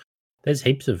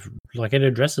heaps of like it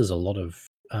addresses a lot of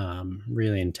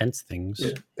really intense things.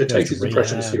 Yeah. It takes his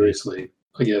depression seriously,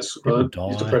 I guess. Right?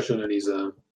 His depression and his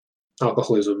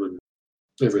alcoholism and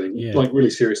everything, like really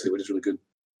seriously, which is really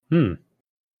good.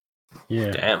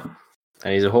 Yeah. Damn.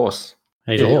 And he's a horse.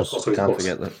 And he's a horse. Also Can't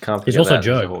forget that. He's also that.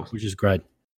 Joe, He's a horse. which is great.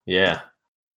 Yeah.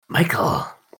 Michael.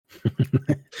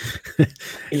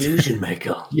 Illusion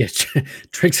maker. Yeah,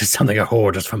 Tricks is something a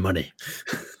whore does for money.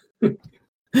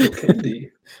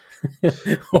 Candy.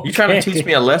 You trying to teach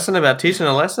me a lesson about teaching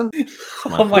a lesson?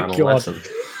 Oh my god, lesson.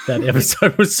 that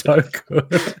episode was so good.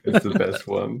 It's the best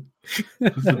one.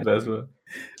 It's the best one.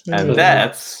 And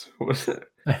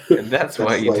that's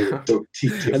why you don't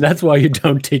teach. And that's why you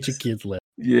don't teach your kids lesson.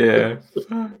 Yeah.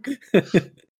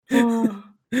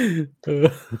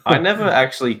 I never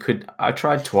actually could. I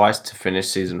tried twice to finish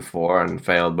season 4 and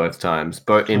failed both times.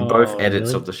 Both edits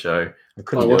really? of the show.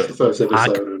 I watched the first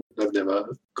episode and I've never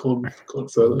gone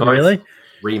further. Oh, really?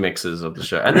 Remixes of the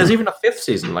show, and there's even a 5th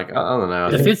season. Like I don't know.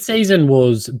 The 5th season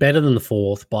was better than the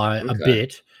 4th by a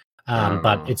bit,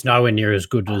 but it's nowhere near as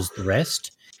good as the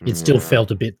rest. It still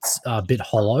felt a bit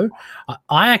hollow.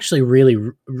 I actually really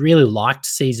liked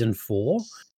season 4,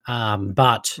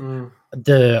 but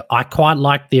I quite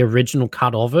liked the original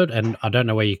cut of it, and I don't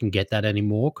know where you can get that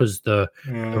anymore because the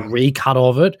recut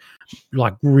of it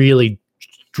like really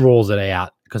draws it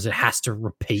out because it has to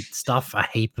repeat stuff a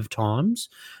heap of times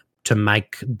to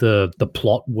make the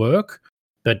plot work.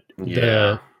 But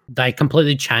they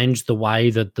completely changed the way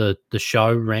that the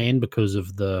show ran because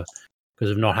of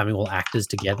not having all actors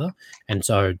together, and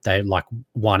so they like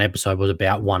one episode was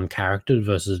about one character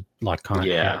versus like kind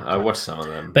of I watched some of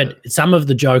them, but some of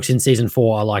the jokes in season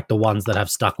 4 are like the ones that have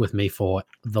stuck with me for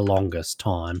the longest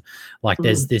time. Like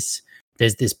there's this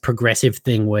progressive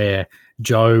thing where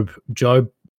Job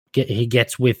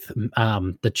gets with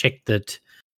the chick that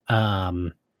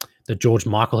George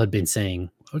Michael had been seeing.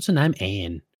 What's her name?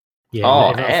 Anne. Yeah,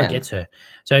 everyone Anne. forgets her.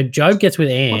 So Job gets with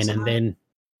Anne, and then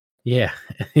Yeah.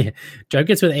 Joe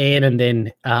gets with Anne and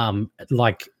then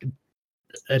like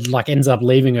ends up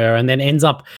leaving her and then ends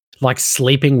up like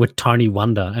sleeping with Tony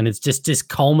Wonder. And it's just this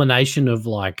culmination of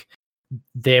like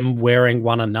them wearing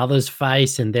one another's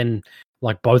face and then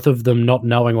like both of them not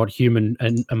knowing what human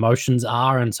emotions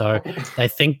are. And so they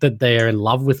think that they're in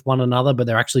love with one another, but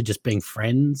they're actually just being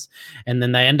friends. And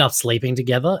then they end up sleeping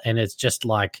together. And it's just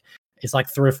like, it's like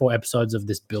 3 or 4 episodes of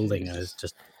this building. And it's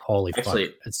just, holy fuck.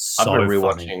 It's so I've been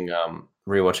funny.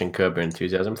 rewatching Curb Your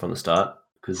Enthusiasm from the start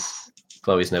because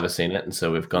Chloe's never seen it. And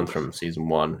so we've gone from season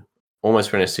 1, almost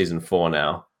finished season 4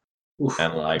 now. Oof.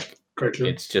 And like, Great job.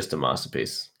 it's just a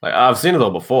masterpiece. Like I've seen it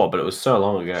all before, but it was so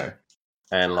long ago.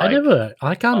 And like,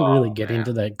 I can't really get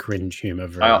into that cringe humor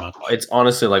very much. It's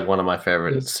honestly like one of my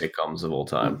favorite sitcoms of all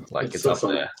time. Like it's so up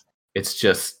funny. there. It's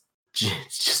just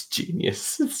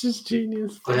genius. It's just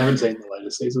genius. I haven't seen the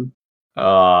latest season.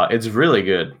 It's really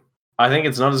good. I think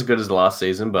it's not as good as the last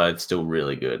season, but it's still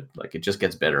really good. Like it just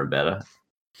gets better and better.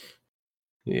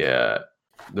 Yeah,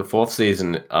 the 4th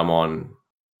season I'm on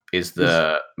is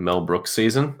the Mel Brooks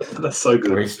season. That's so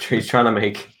good. Where he's trying to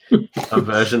make a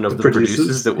version of the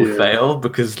producers that will fail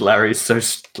because Larry's so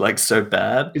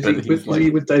bad. Is he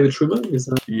with David Schwimmer? Is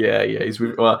that... Yeah, he's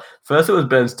with, well, first it was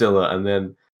Ben Stiller, and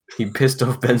then he pissed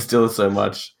off Ben Stiller so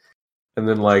much, and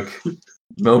then like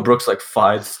Mel Brooks like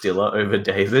fired Stiller over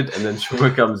David, and then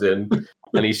Schwimmer comes in,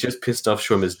 and he's just pissed off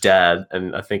Schwimmer's dad,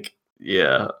 and I think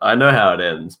I know how it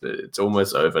ends, but it's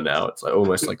almost over now. It's like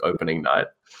almost like opening night.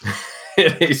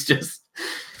 He's just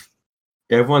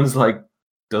everyone's like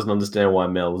doesn't understand why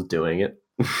Mel's doing it.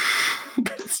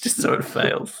 But it's just so it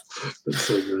fails. That's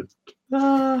so good.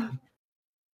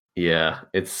 Yeah,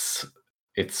 it's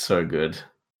so good.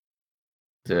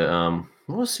 The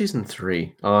what was season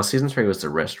 3? Oh, season 3 was the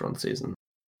restaurant season.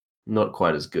 Not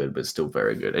quite as good, but still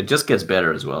very good. It just gets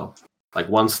better as well. Like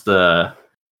once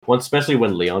especially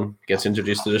when Leon gets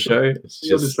introduced to the show, it's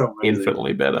just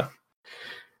infinitely better.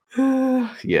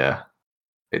 Yeah,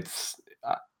 it's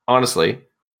honestly,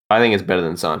 I think it's better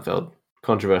than Seinfeld.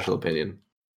 Controversial opinion.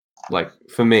 Like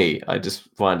for me, I just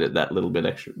find it that little bit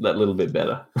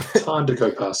better. It's hard to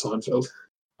go past Seinfeld.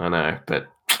 I know, but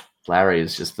Larry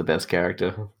is just the best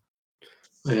character.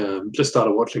 I just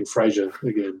started watching Frasier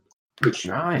again, which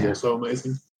is also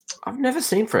amazing. I've never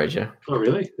seen Frasier. Oh,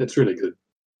 really? It's really good.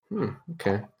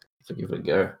 Okay, so give it a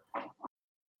go.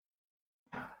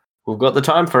 We've got the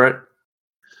time for it.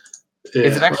 Yeah,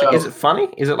 is it actually? Is it funny?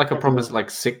 Is it like a proper like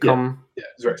sitcom? Yeah,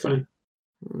 it's very funny.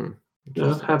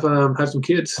 Have some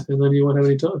kids, and then you won't have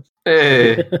any time.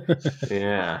 Hey.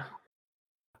 Yeah.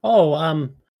 Oh,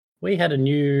 we had a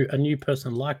new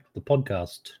person like the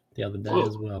podcast the other day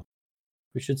as well.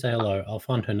 We should say hello. I'll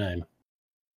find her name.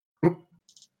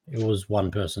 It was one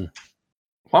person.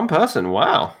 One person.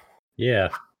 Wow. Yeah.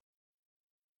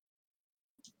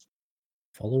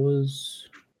 Followers.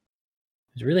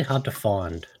 It's really hard to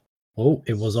find. Oh,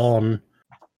 it was on.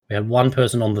 We had one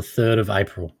person on the 3rd of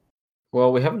April.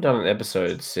 Well, we haven't done an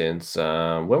episode since.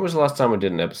 When was the last time we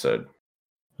did an episode?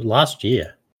 Last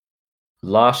year.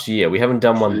 Last year. We haven't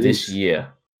done one this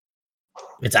year.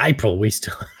 It's April. We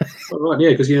still. Oh, right,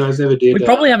 yeah, because I never did. We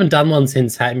probably haven't done one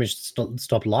since Hamish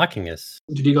stopped liking us.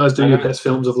 Did you guys do your best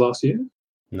films of last year?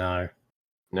 No.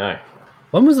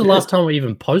 When was the last time we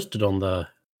even posted on the?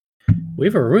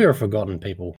 We've forgotten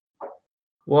people.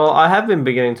 Well, I have been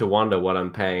beginning to wonder what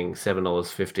I'm paying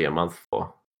 $7.50 a month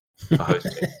for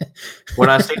hosting. When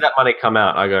I see that money come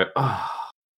out, I go, oh.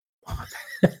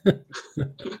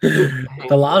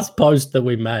 The last post that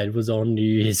we made was on New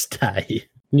Year's Day,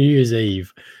 New Year's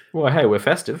Eve. Well, hey, we're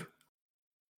festive.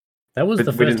 That was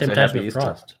the first Temptation of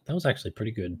Christ. That was actually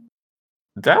pretty good.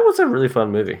 That was a really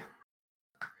fun movie.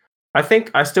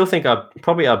 I still think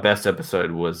probably our best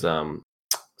episode was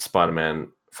Spider-Man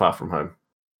Far From Home.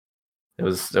 It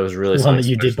was really the one that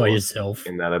you did by yourself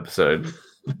in that episode.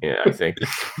 Yeah, I think.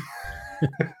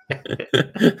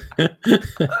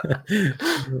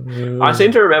 I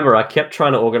seem to remember I kept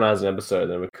trying to organize an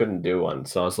episode and we couldn't do one.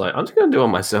 So I was like, I'm just going to do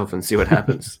one myself and see what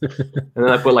happens. And then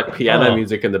I put like piano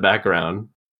music in the background.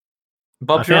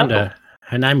 I found her.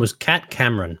 Her name was Kat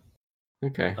Cameron.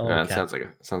 Okay, that sounds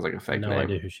like a fake name. No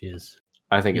idea who she is.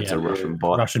 I think it's a Russian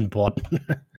bot. Russian bot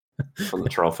from the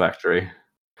Troll Factory.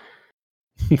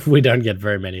 We don't get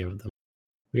very many of them.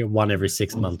 We get one every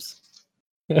 6 months.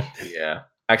 Yeah.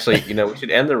 Actually, we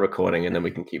should end the recording and then we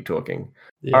can keep talking.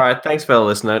 Yeah. All right. Thanks, fellow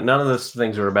listener. None of the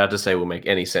things we're about to say will make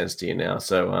any sense to you now.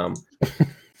 So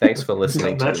thanks for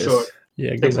listening to this. Short.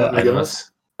 Yeah, goodbye.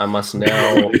 I must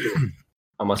now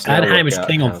add Hamish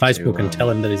King on Facebook and tell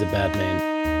him that he's a bad man.